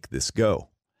to make this go.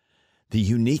 The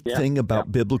unique thing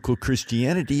about biblical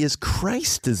Christianity is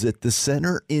Christ is at the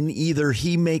center, and either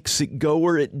he makes it go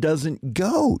or it doesn't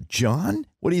go. John,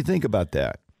 what do you think about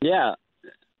that? Yeah.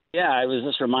 I was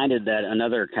just reminded that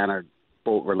another kind of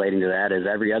quote relating to that is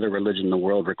every other religion in the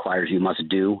world requires you must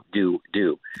do.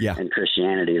 Yeah. And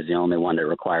Christianity is the only one that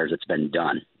requires it's been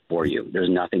done for you. There's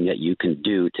nothing that you can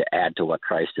do to add to what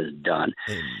Christ has done.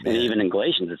 Amen. And even in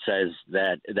Galatians, it says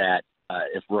that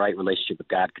if right relationship with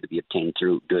God could be obtained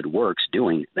through good works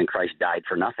doing, then Christ died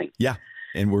for nothing. Yeah.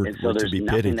 And so there's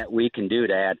nothing that we can do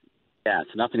to add. Yeah,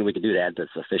 it's nothing we can do to add to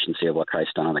the sufficiency of what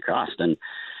Christ done on the cross.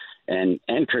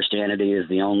 And Christianity is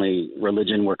the only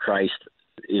religion where Christ,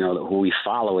 who we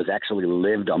follow, is actually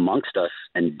lived amongst us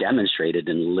and demonstrated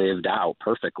and lived out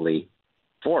perfectly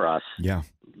for us. Yeah.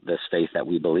 This faith that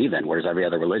we believe in, whereas every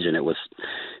other religion, it was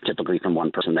typically from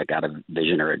one person that got a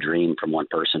vision or a dream from one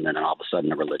person, and then all of a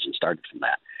sudden a religion started from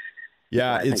that.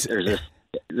 Yeah,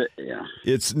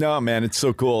 it's no, man, it's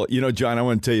so cool. You know, John, I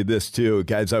want to tell you this too,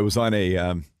 guys. I was on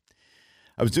I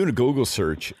was doing a Google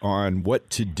search on what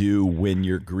to do when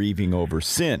you're grieving over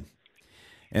sin,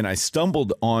 and I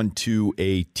stumbled onto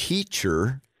a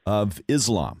teacher of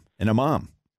Islam, an imam,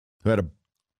 who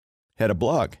had a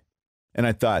blog, and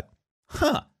I thought,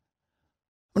 I'm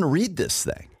going to read this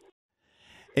thing.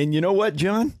 And you know what,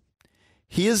 John?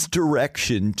 His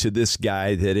direction to this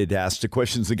guy that had asked the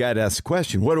questions, the guy had asked the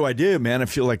question, what do I do, man? I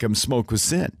feel like I'm smoked with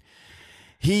sin.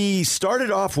 He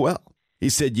started off well. He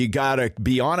said, you got to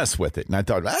be honest with it. And I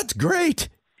thought, that's great.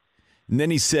 And then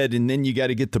he said, and then you got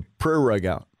to get the prayer rug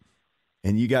out.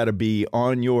 And you got to be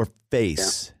on your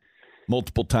face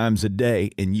multiple times a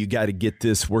day. And you got to get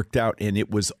this worked out. And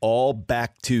it was all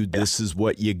back to this is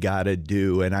what you got to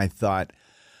do. And I thought,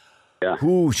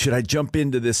 ooh, should I jump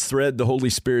into this thread? The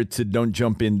Holy Spirit said, don't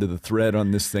jump into the thread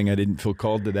on this thing. I didn't feel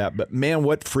called to that. But, man,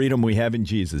 what freedom we have in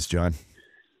Jesus, John.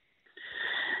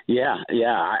 Yeah.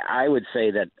 I would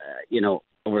say that,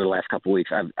 over the last couple of weeks,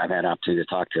 I've had an opportunity to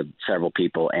talk to several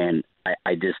people, and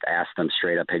I just asked them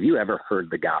straight up, have you ever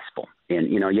heard the gospel? And,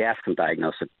 you ask them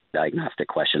diagnostic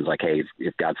questions like, hey,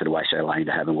 if God said, why should I lie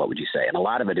into heaven, what would you say? And a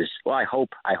lot of it is, well, I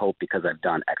hope because I've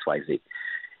done X, Y, Z.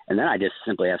 And then I just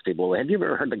simply ask people, well, have you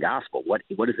ever heard the gospel? What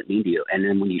does it mean to you? And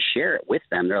then when you share it with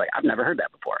them, they're like, I've never heard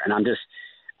that before. And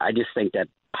I just think that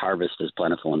harvest is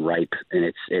plentiful and ripe,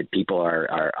 and people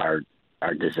are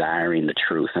desiring the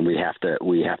truth, and we have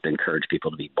to encourage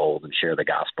people to be bold and share the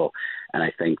gospel. And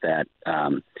I think that,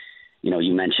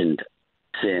 you mentioned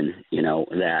sin,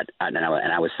 that, and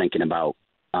I was thinking about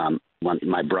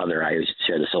my brother. I used to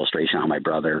share this illustration on my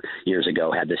brother years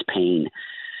ago had this pain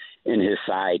in his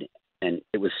side. And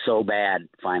it was so bad,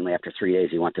 finally, after 3 days,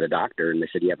 he went to the doctor, and they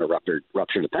said, you have a ruptured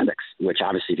appendix, which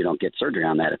obviously if you don't get surgery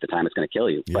on that at the time, it's going to kill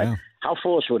you. Yeah. But how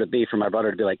foolish would it be for my brother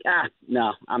to be like,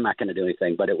 no, I'm not going to do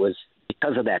anything. But it was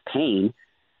because of that pain,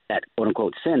 that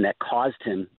quote-unquote sin, that caused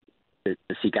him to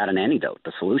seek out an antidote,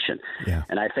 the solution. Yeah.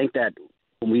 And I think that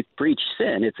when we preach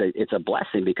sin, it's a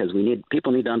blessing, because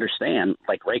people need to understand,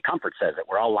 like Ray Comfort says, that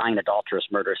we're all lying, adulterous,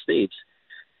 murderous thieves.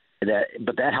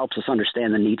 But that helps us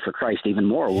understand the need for Christ even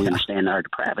more when we understand our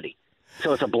depravity.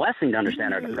 So it's a blessing to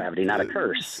understand our depravity, not a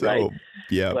curse, right?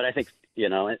 Yeah. But I think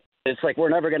it's like we're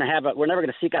never going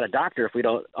to seek out a doctor if we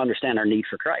don't understand our need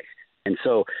for Christ. And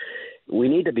so we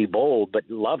need to be bold but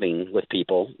loving with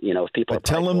people. If people but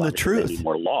tell them the truth. They need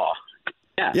more law.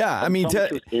 Yeah. I mean,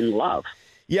 in love.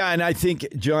 Yeah, and I think,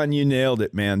 John, you nailed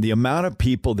it, man. The amount of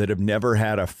people that have never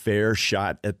had a fair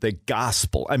shot at the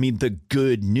gospel, I mean, the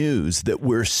good news that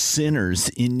we're sinners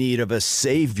in need of a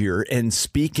Savior, and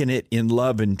speaking it in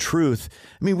love and truth.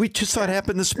 I mean, we just saw it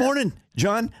happen this morning,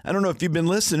 John. I don't know if you've been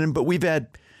listening, but we've had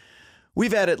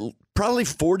probably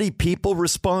 40 people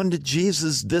respond to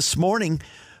Jesus this morning,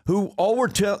 who all we're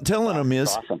telling them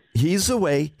is, awesome. He's the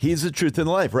way, he's the truth, and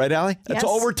the life. Right, Allie? That's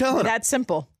all we're telling them. That's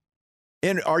simple.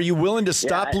 And are you willing to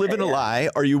stop living a lie?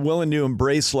 Are you willing to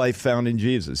embrace life found in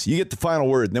Jesus? You get the final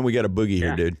word, and then we got a boogie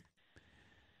here, dude.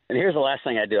 And here's the last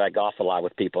thing I do. I golf a lot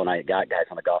with people, and I got guys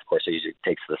on the golf course who usually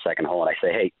takes the second hole, and I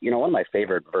say, hey, one of my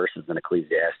favorite verses in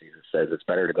Ecclesiastes, it says, it's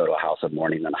better to go to a house of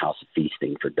mourning than a house of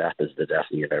feasting, for death is the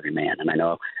destiny of every man. And I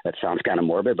know that sounds kind of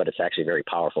morbid, but it's actually very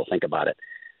powerful. Think about it.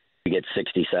 You get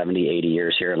 60, 70, 80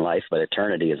 years here in life, but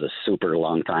eternity is a super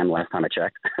long time, last time I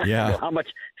checked. Yeah. So how much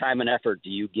time and effort do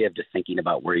you give to thinking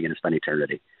about where you're going to spend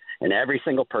eternity? And every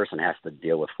single person has to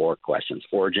deal with 4 questions: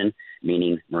 origin,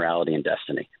 meaning, morality, and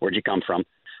destiny. Where'd you come from?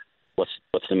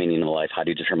 What's the meaning of life? How do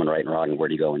you determine right and wrong? And where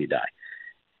do you go when you die?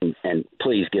 And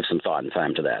please give some thought and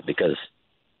time to that, because,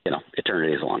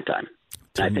 eternity is a long time.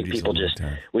 And I think people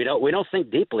we don't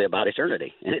think deeply about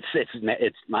eternity, and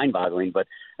it's mind-boggling, but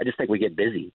I just think we get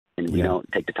busy. And we don't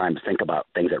take the time to think about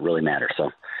things that really matter. So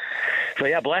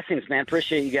yeah, blessings, man.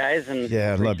 Appreciate you guys. And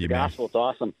I love you, man. Gospel. It's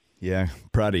awesome. Yeah,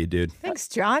 proud of you, dude. Thanks,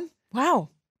 John. Wow.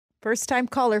 First-time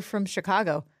caller from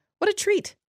Chicago. What a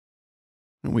treat.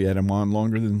 We had him on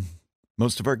longer than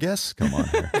most of our guests come on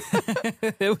here.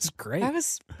 It was great. That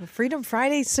was a Freedom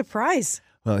Friday surprise.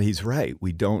 Well, he's right.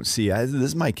 We don't see, this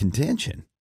is my contention.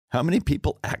 How many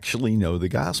people actually know the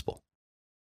gospel?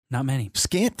 Not many.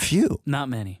 Scant few. Not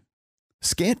many.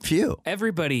 Scant few.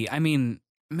 Everybody, I mean,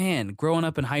 man, growing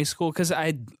up in high school, because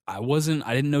I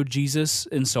didn't know Jesus,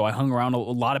 and so I hung around a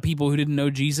lot of people who didn't know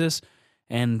Jesus,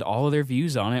 and all of their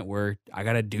views on it were, I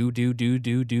gotta do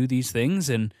these things,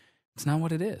 and it's not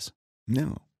what it is.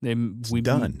 No,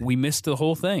 we missed the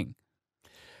whole thing.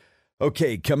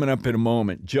 Okay, coming up in a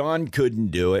moment. John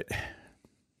couldn't do it,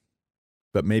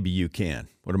 but maybe you can.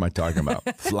 What am I talking about?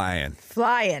 Flying.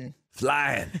 Flying.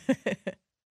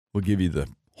 We'll give you the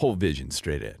whole vision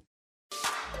straight ahead.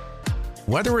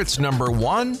 Whether it's number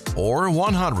 1 or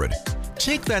 100,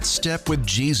 take that step with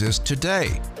Jesus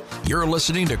today. You're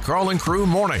listening to Carl and Crew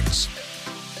Mornings.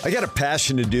 I got a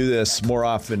passion to do this more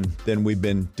often than we've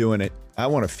been doing it. I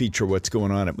want to feature what's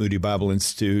going on at Moody Bible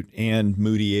Institute and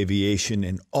Moody Aviation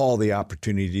and all the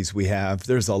opportunities we have.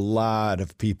 There's a lot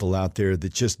of people out there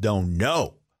that just don't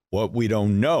know what we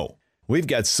don't know. We've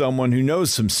got someone who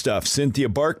knows some stuff. Cynthia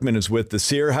Barkman is with us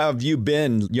here. How have you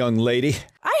been, young lady?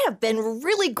 I have been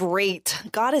really great.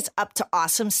 God is up to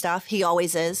awesome stuff. He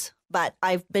always is. But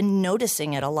I've been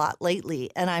noticing it a lot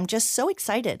lately, and I'm just so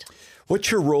excited.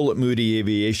 What's your role at Moody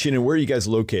Aviation, and where are you guys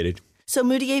located? So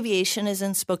Moody Aviation is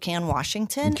in Spokane,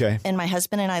 Washington. Okay. And my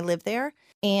husband and I live there.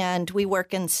 And we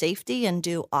work in safety and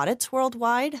do audits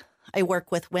worldwide. I work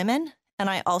with women. And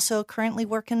I also currently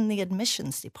work in the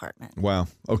admissions department. Wow.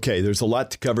 Okay, there's a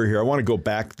lot to cover here. I want to go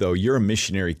back, though. You're a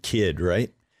missionary kid, right?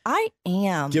 I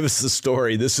am. Give us the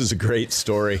story. This is a great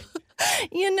story.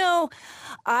 You know,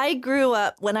 I grew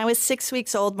up, when I was 6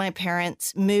 weeks old, my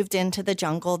parents moved into the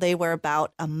jungle. They were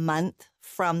about a month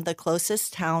from the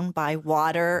closest town by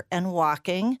water and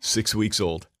walking. 6 weeks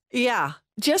old. Yeah.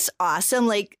 Just awesome.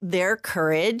 Like their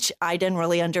courage. I didn't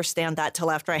really understand that till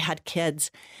after I had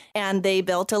kids. And they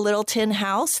built a little tin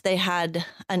house. They had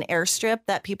an airstrip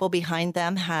that people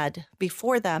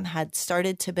before them had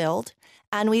started to build.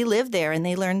 And we lived there and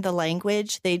they learned the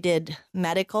language. They did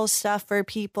medical stuff for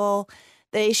people.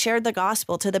 They shared the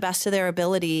gospel to the best of their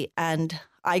ability. And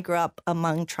I grew up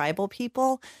among tribal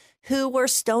people who were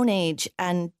Stone Age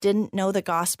and didn't know the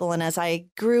gospel. And as I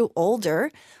grew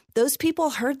older, those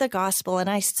people heard the gospel and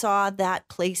I saw that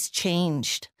place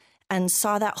changed and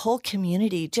saw that whole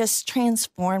community just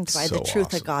transformed by the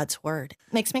truth of God's word.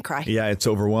 Makes me cry. Yeah, it's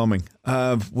overwhelming.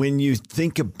 When you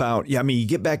think about, you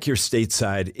get back here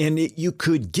stateside and you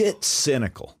could get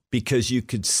cynical because you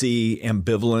could see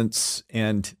ambivalence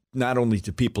and not only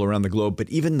to people around the globe, but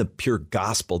even the pure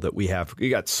gospel that we have. We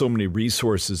got so many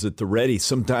resources at the ready.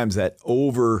 Sometimes that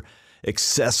over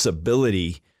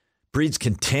accessibility breeds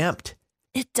contempt.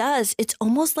 It does. It's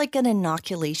almost like an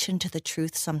inoculation to the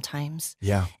truth sometimes.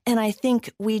 Yeah. And I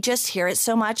think we just hear it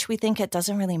so much, we think it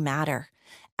doesn't really matter.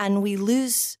 And we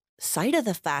lose sight of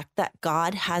the fact that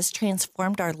God has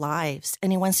transformed our lives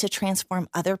and he wants to transform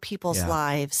other people's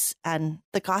lives. And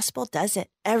the gospel does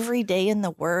it every day in the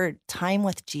word, time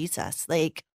with Jesus.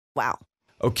 Like, wow.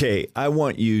 Okay, I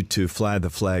want you to fly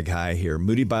the flag high here.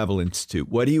 Moody Bible Institute,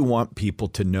 what do you want people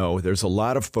to know? There's a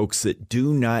lot of folks that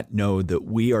do not know that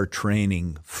we are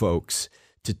training folks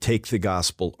to take the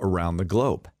gospel around the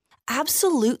globe.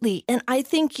 Absolutely. And I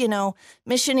think,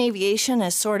 mission aviation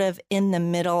is sort of in the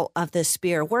middle of the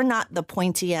spear. We're not the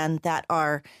pointy end that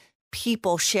are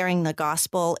people sharing the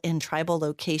gospel in tribal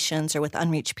locations or with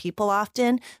unreached people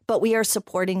often, but we are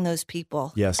supporting those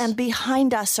people. Yes. And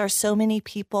behind us are so many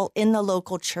people in the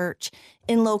local church,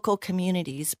 in local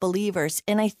communities, believers.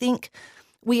 And I think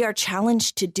we are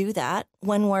challenged to do that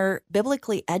when we're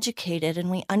biblically educated and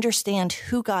we understand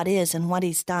who God is and what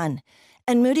he's done.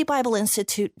 And Moody Bible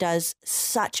Institute does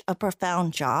such a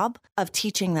profound job of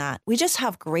teaching that. We just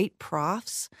have great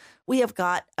profs. We have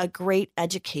got a great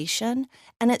education,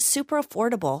 and it's super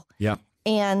affordable. Yeah.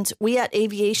 And we at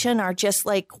Aviation are just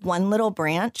like one little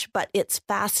branch, but it's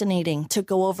fascinating to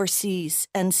go overseas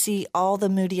and see all the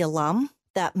Moody alum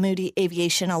that Moody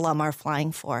Aviation alum are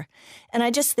flying for. And I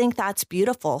just think that's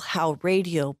beautiful how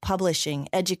radio, publishing,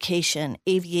 education,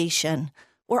 aviation,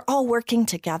 we're all working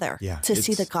together to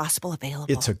see the gospel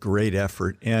available. It's a great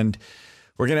effort. And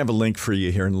we're going to have a link for you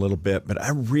here in a little bit, but I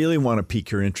really want to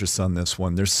pique your interest on this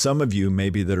one. There's some of you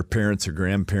maybe that are parents or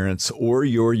grandparents, or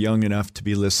you're young enough to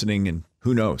be listening, and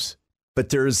who knows? But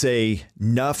there's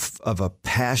enough of a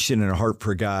passion and a heart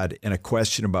for God and a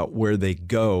question about where they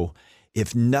go.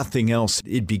 If nothing else,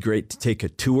 it'd be great to take a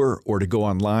tour or to go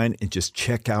online and just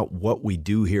check out what we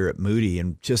do here at Moody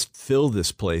and just fill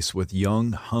this place with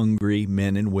young, hungry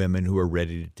men and women who are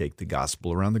ready to take the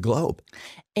gospel around the globe.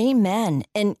 Amen.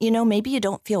 And, maybe you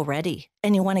don't feel ready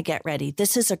and you want to get ready.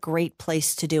 This is a great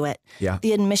place to do it. Yeah.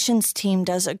 The admissions team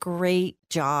does a great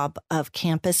job of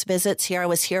campus visits here. I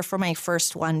was here for my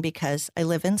first one because I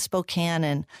live in Spokane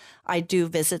and I do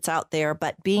visits out there.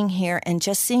 But being here and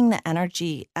just seeing the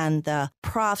energy and the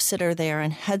profs that are there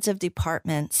and heads of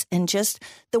departments and just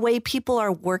the way people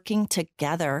are working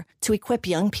together to equip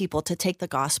young people to take the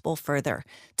gospel further,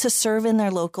 to serve in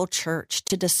their local church,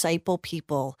 to disciple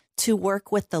people, to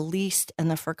work with the least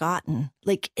and the forgotten.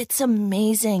 Like, it's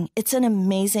amazing. It's an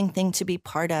amazing thing to be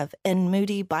part of. And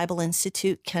Moody Bible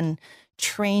Institute can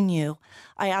train you.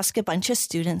 I asked a bunch of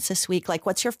students this week, like,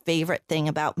 what's your favorite thing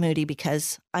about Moody?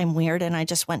 Because I'm weird and I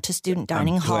just went to student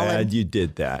dining hall. I'm glad you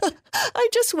did that. I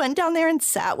just went down there and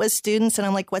sat with students and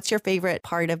I'm like, what's your favorite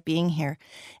part of being here?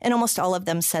 And almost all of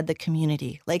them said the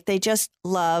community. Like, they just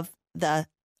love the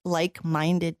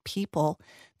like-minded people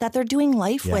that they're doing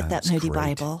life with at Moody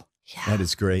Bible. Yeah. That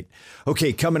is great.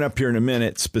 Okay, coming up here in a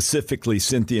minute, specifically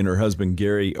Cynthia and her husband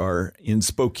Gary are in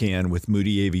Spokane with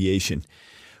Moody Aviation.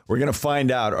 We're going to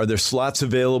find out, are there slots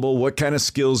available? What kind of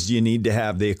skills do you need to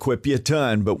have? They equip you a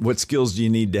ton, but what skills do you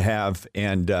need to have?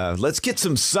 And let's get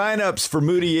some signups for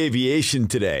Moody Aviation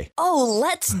today. Oh,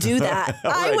 let's do that.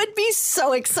 I would be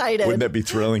so excited. Wouldn't that be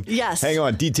thrilling? Yes. Hang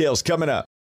on, details coming up.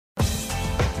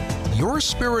 Your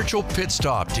spiritual pit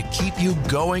stop to keep you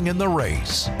going in the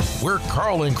race. We're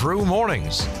Carl and Crew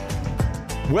Mornings.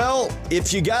 Well,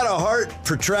 if you got a heart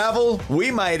for travel, we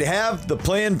might have the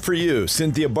plan for you.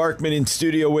 Cynthia Barkman in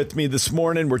studio with me this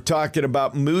morning. We're talking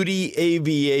about Moody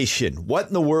Aviation. What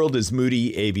in the world is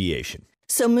Moody Aviation?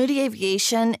 So Moody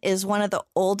Aviation is one of the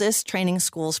oldest training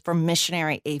schools for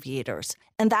missionary aviators.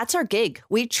 And that's our gig.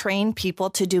 We train people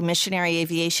to do missionary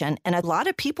aviation. And a lot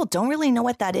of people don't really know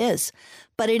what that is.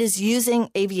 But it is using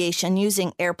aviation,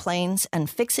 using airplanes and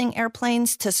fixing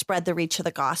airplanes to spread the reach of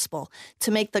the gospel,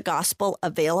 to make the gospel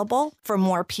available for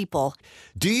more people.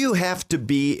 Do you have to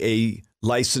be a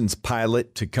licensed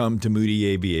pilot to come to Moody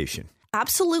Aviation?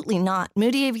 Absolutely not.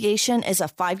 Moody Aviation is a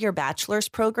 5-year bachelor's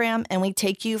program, and we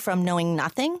take you from knowing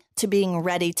nothing to being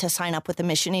ready to sign up with a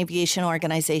mission aviation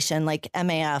organization like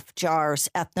MAF, JARS,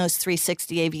 Ethnos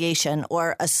 360 Aviation,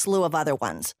 or a slew of other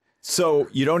ones. So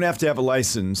you don't have to have a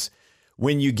license.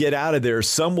 When you get out of there,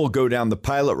 some will go down the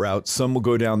pilot route, some will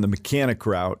go down the mechanic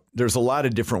route. There's a lot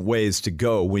of different ways to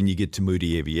go when you get to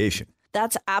Moody Aviation.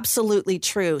 That's absolutely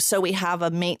true. So we have a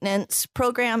maintenance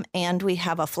program and we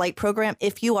have a flight program.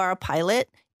 If you are a pilot,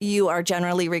 you are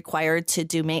generally required to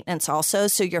do maintenance also.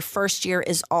 So your first year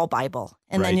is all Bible.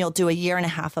 And then you'll do a year and a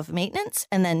half of maintenance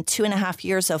and then 2.5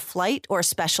 years of flight or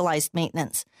specialized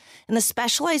maintenance. In the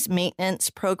specialized maintenance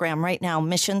program right now,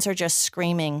 missions are just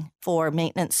screaming for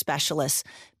maintenance specialists,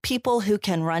 people who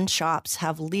can run shops,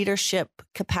 have leadership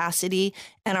capacity,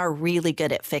 and are really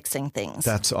good at fixing things.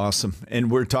 That's awesome.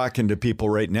 And we're talking to people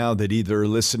right now that either are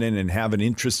listening and have an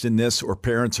interest in this, or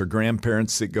parents or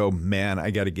grandparents that go, man,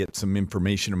 I got to get some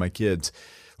information to my kids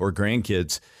or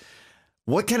grandkids.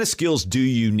 What kind of skills do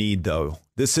you need, though?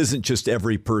 This isn't just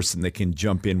every person that can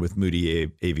jump in with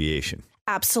Moody Aviation.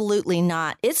 Absolutely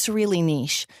not. It's really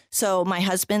niche. So my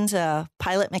husband's a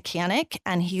pilot mechanic,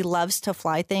 and he loves to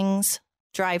fly things,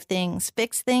 drive things,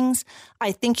 fix things.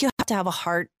 I think you have to have a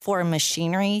heart for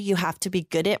machinery. You have to be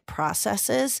good at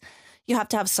processes. You have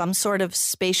to have some sort of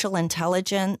spatial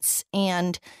intelligence,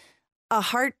 and a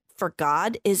heart for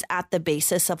God is at the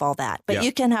basis of all that. But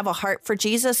you can have a heart for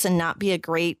Jesus and not be a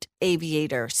great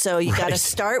aviator. So you got to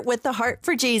start with the heart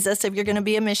for Jesus if you're going to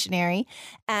be a missionary.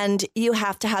 And you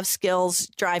have to have skills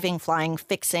driving, flying,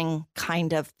 fixing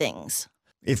kind of things.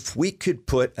 If we could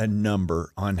put a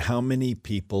number on how many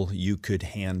people you could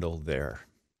handle there,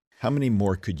 how many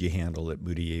more could you handle at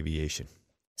Moody Aviation?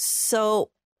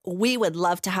 So we would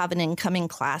love to have an incoming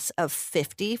class of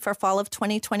 50 for fall of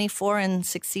 2024 and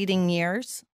succeeding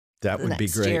years. That would be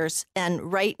great. Years.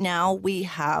 And right now we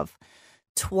have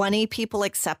 20 people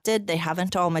accepted. They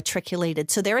haven't all matriculated.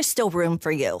 So there is still room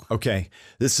for you. Okay.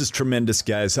 This is tremendous,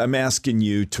 guys. I'm asking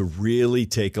you to really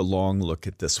take a long look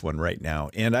at this one right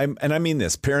now. And I mean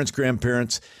this, parents,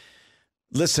 grandparents,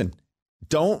 listen,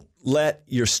 don't let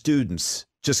your students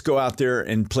just go out there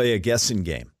and play a guessing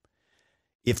game.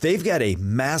 If they've got a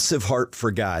massive heart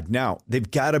for God, now they've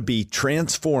got to be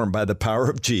transformed by the power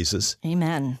of Jesus.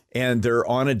 Amen. And they're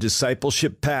on a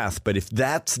discipleship path. But if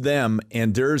that's them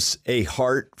and there's a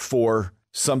heart for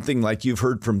something like you've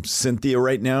heard from Cynthia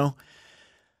right now,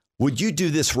 would you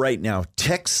do this right now?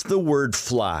 Text the word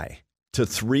fly to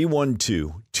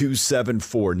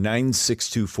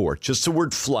 312-274-9624. Just the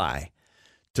word fly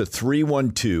to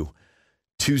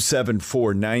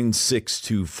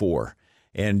 312-274-9624.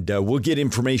 And we'll get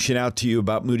information out to you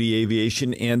about Moody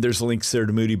Aviation, and there's links there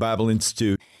to Moody Bible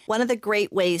Institute. One of the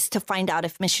great ways to find out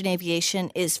if Mission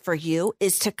Aviation is for you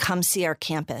is to come see our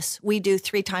campus. We do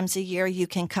 3 times a year. You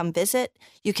can come visit.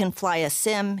 You can fly a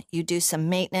sim. You do some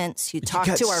maintenance. You talk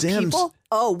to our people.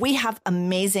 Oh, we have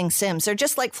amazing sims. They're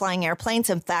just like flying airplanes.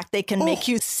 In fact, they can make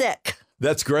you sick.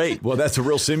 That's great. Well, that's a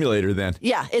real simulator then.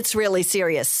 Yeah, it's really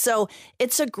serious. So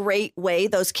it's a great way.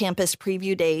 Those campus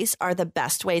preview days are the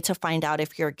best way to find out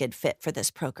if you're a good fit for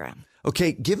this program.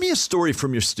 Okay, give me a story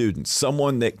from your students,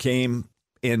 someone that came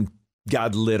and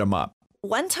God lit them up.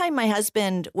 One time my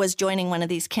husband was joining one of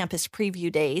these campus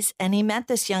preview days, and he met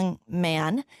this young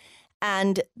man.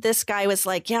 And this guy was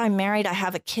like, yeah, I'm married, I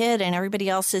have a kid, and everybody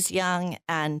else is young.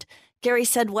 And Gary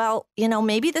said, well,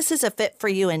 maybe this is a fit for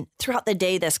you. And throughout the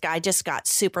day, this guy just got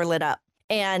super lit up.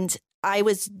 And I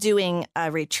was doing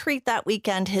a retreat that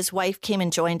weekend. His wife came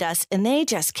and joined us, and they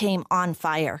just came on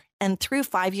fire. And through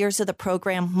 5 years of the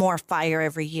program, more fire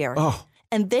every year. Oh.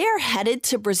 And they are headed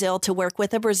to Brazil to work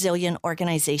with a Brazilian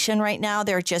organization right now.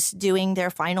 They're just doing their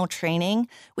final training.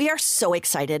 We are so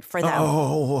excited for them.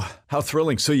 Oh, how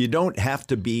thrilling. So you don't have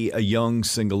to be a young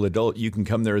single adult. You can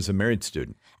come there as a married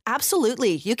student.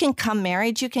 Absolutely. You can come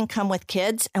married. You can come with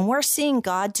kids. And we're seeing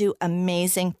God do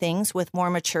amazing things with more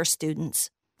mature students.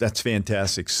 That's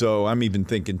fantastic. So I'm even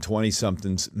thinking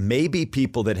 20-somethings, maybe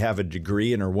people that have a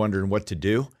degree and are wondering what to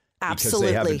do. Absolutely. Because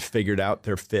they haven't figured out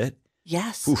their fit.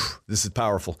 Yes. Oof, this is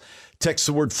powerful. Text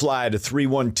the word FLY to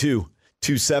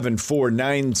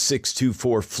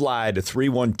 312-274-9624. FLY to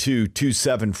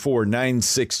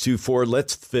 312-274-9624.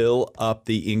 Let's fill up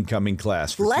the incoming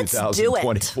class for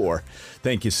 2024. Do it.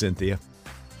 Thank you, Cynthia.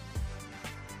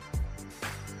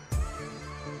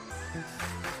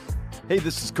 Hey,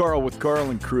 this is Carl with Carl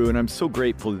and Crew, and I'm so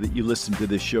grateful that you listened to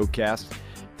this showcast.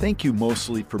 Thank you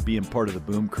mostly for being part of the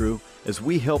Boom Crew. As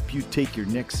we help you take your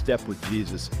next step with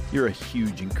Jesus, you're a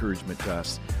huge encouragement to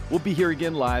us. We'll be here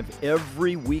again live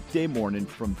every weekday morning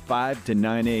from 5 to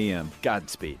 9 a.m.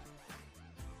 Godspeed.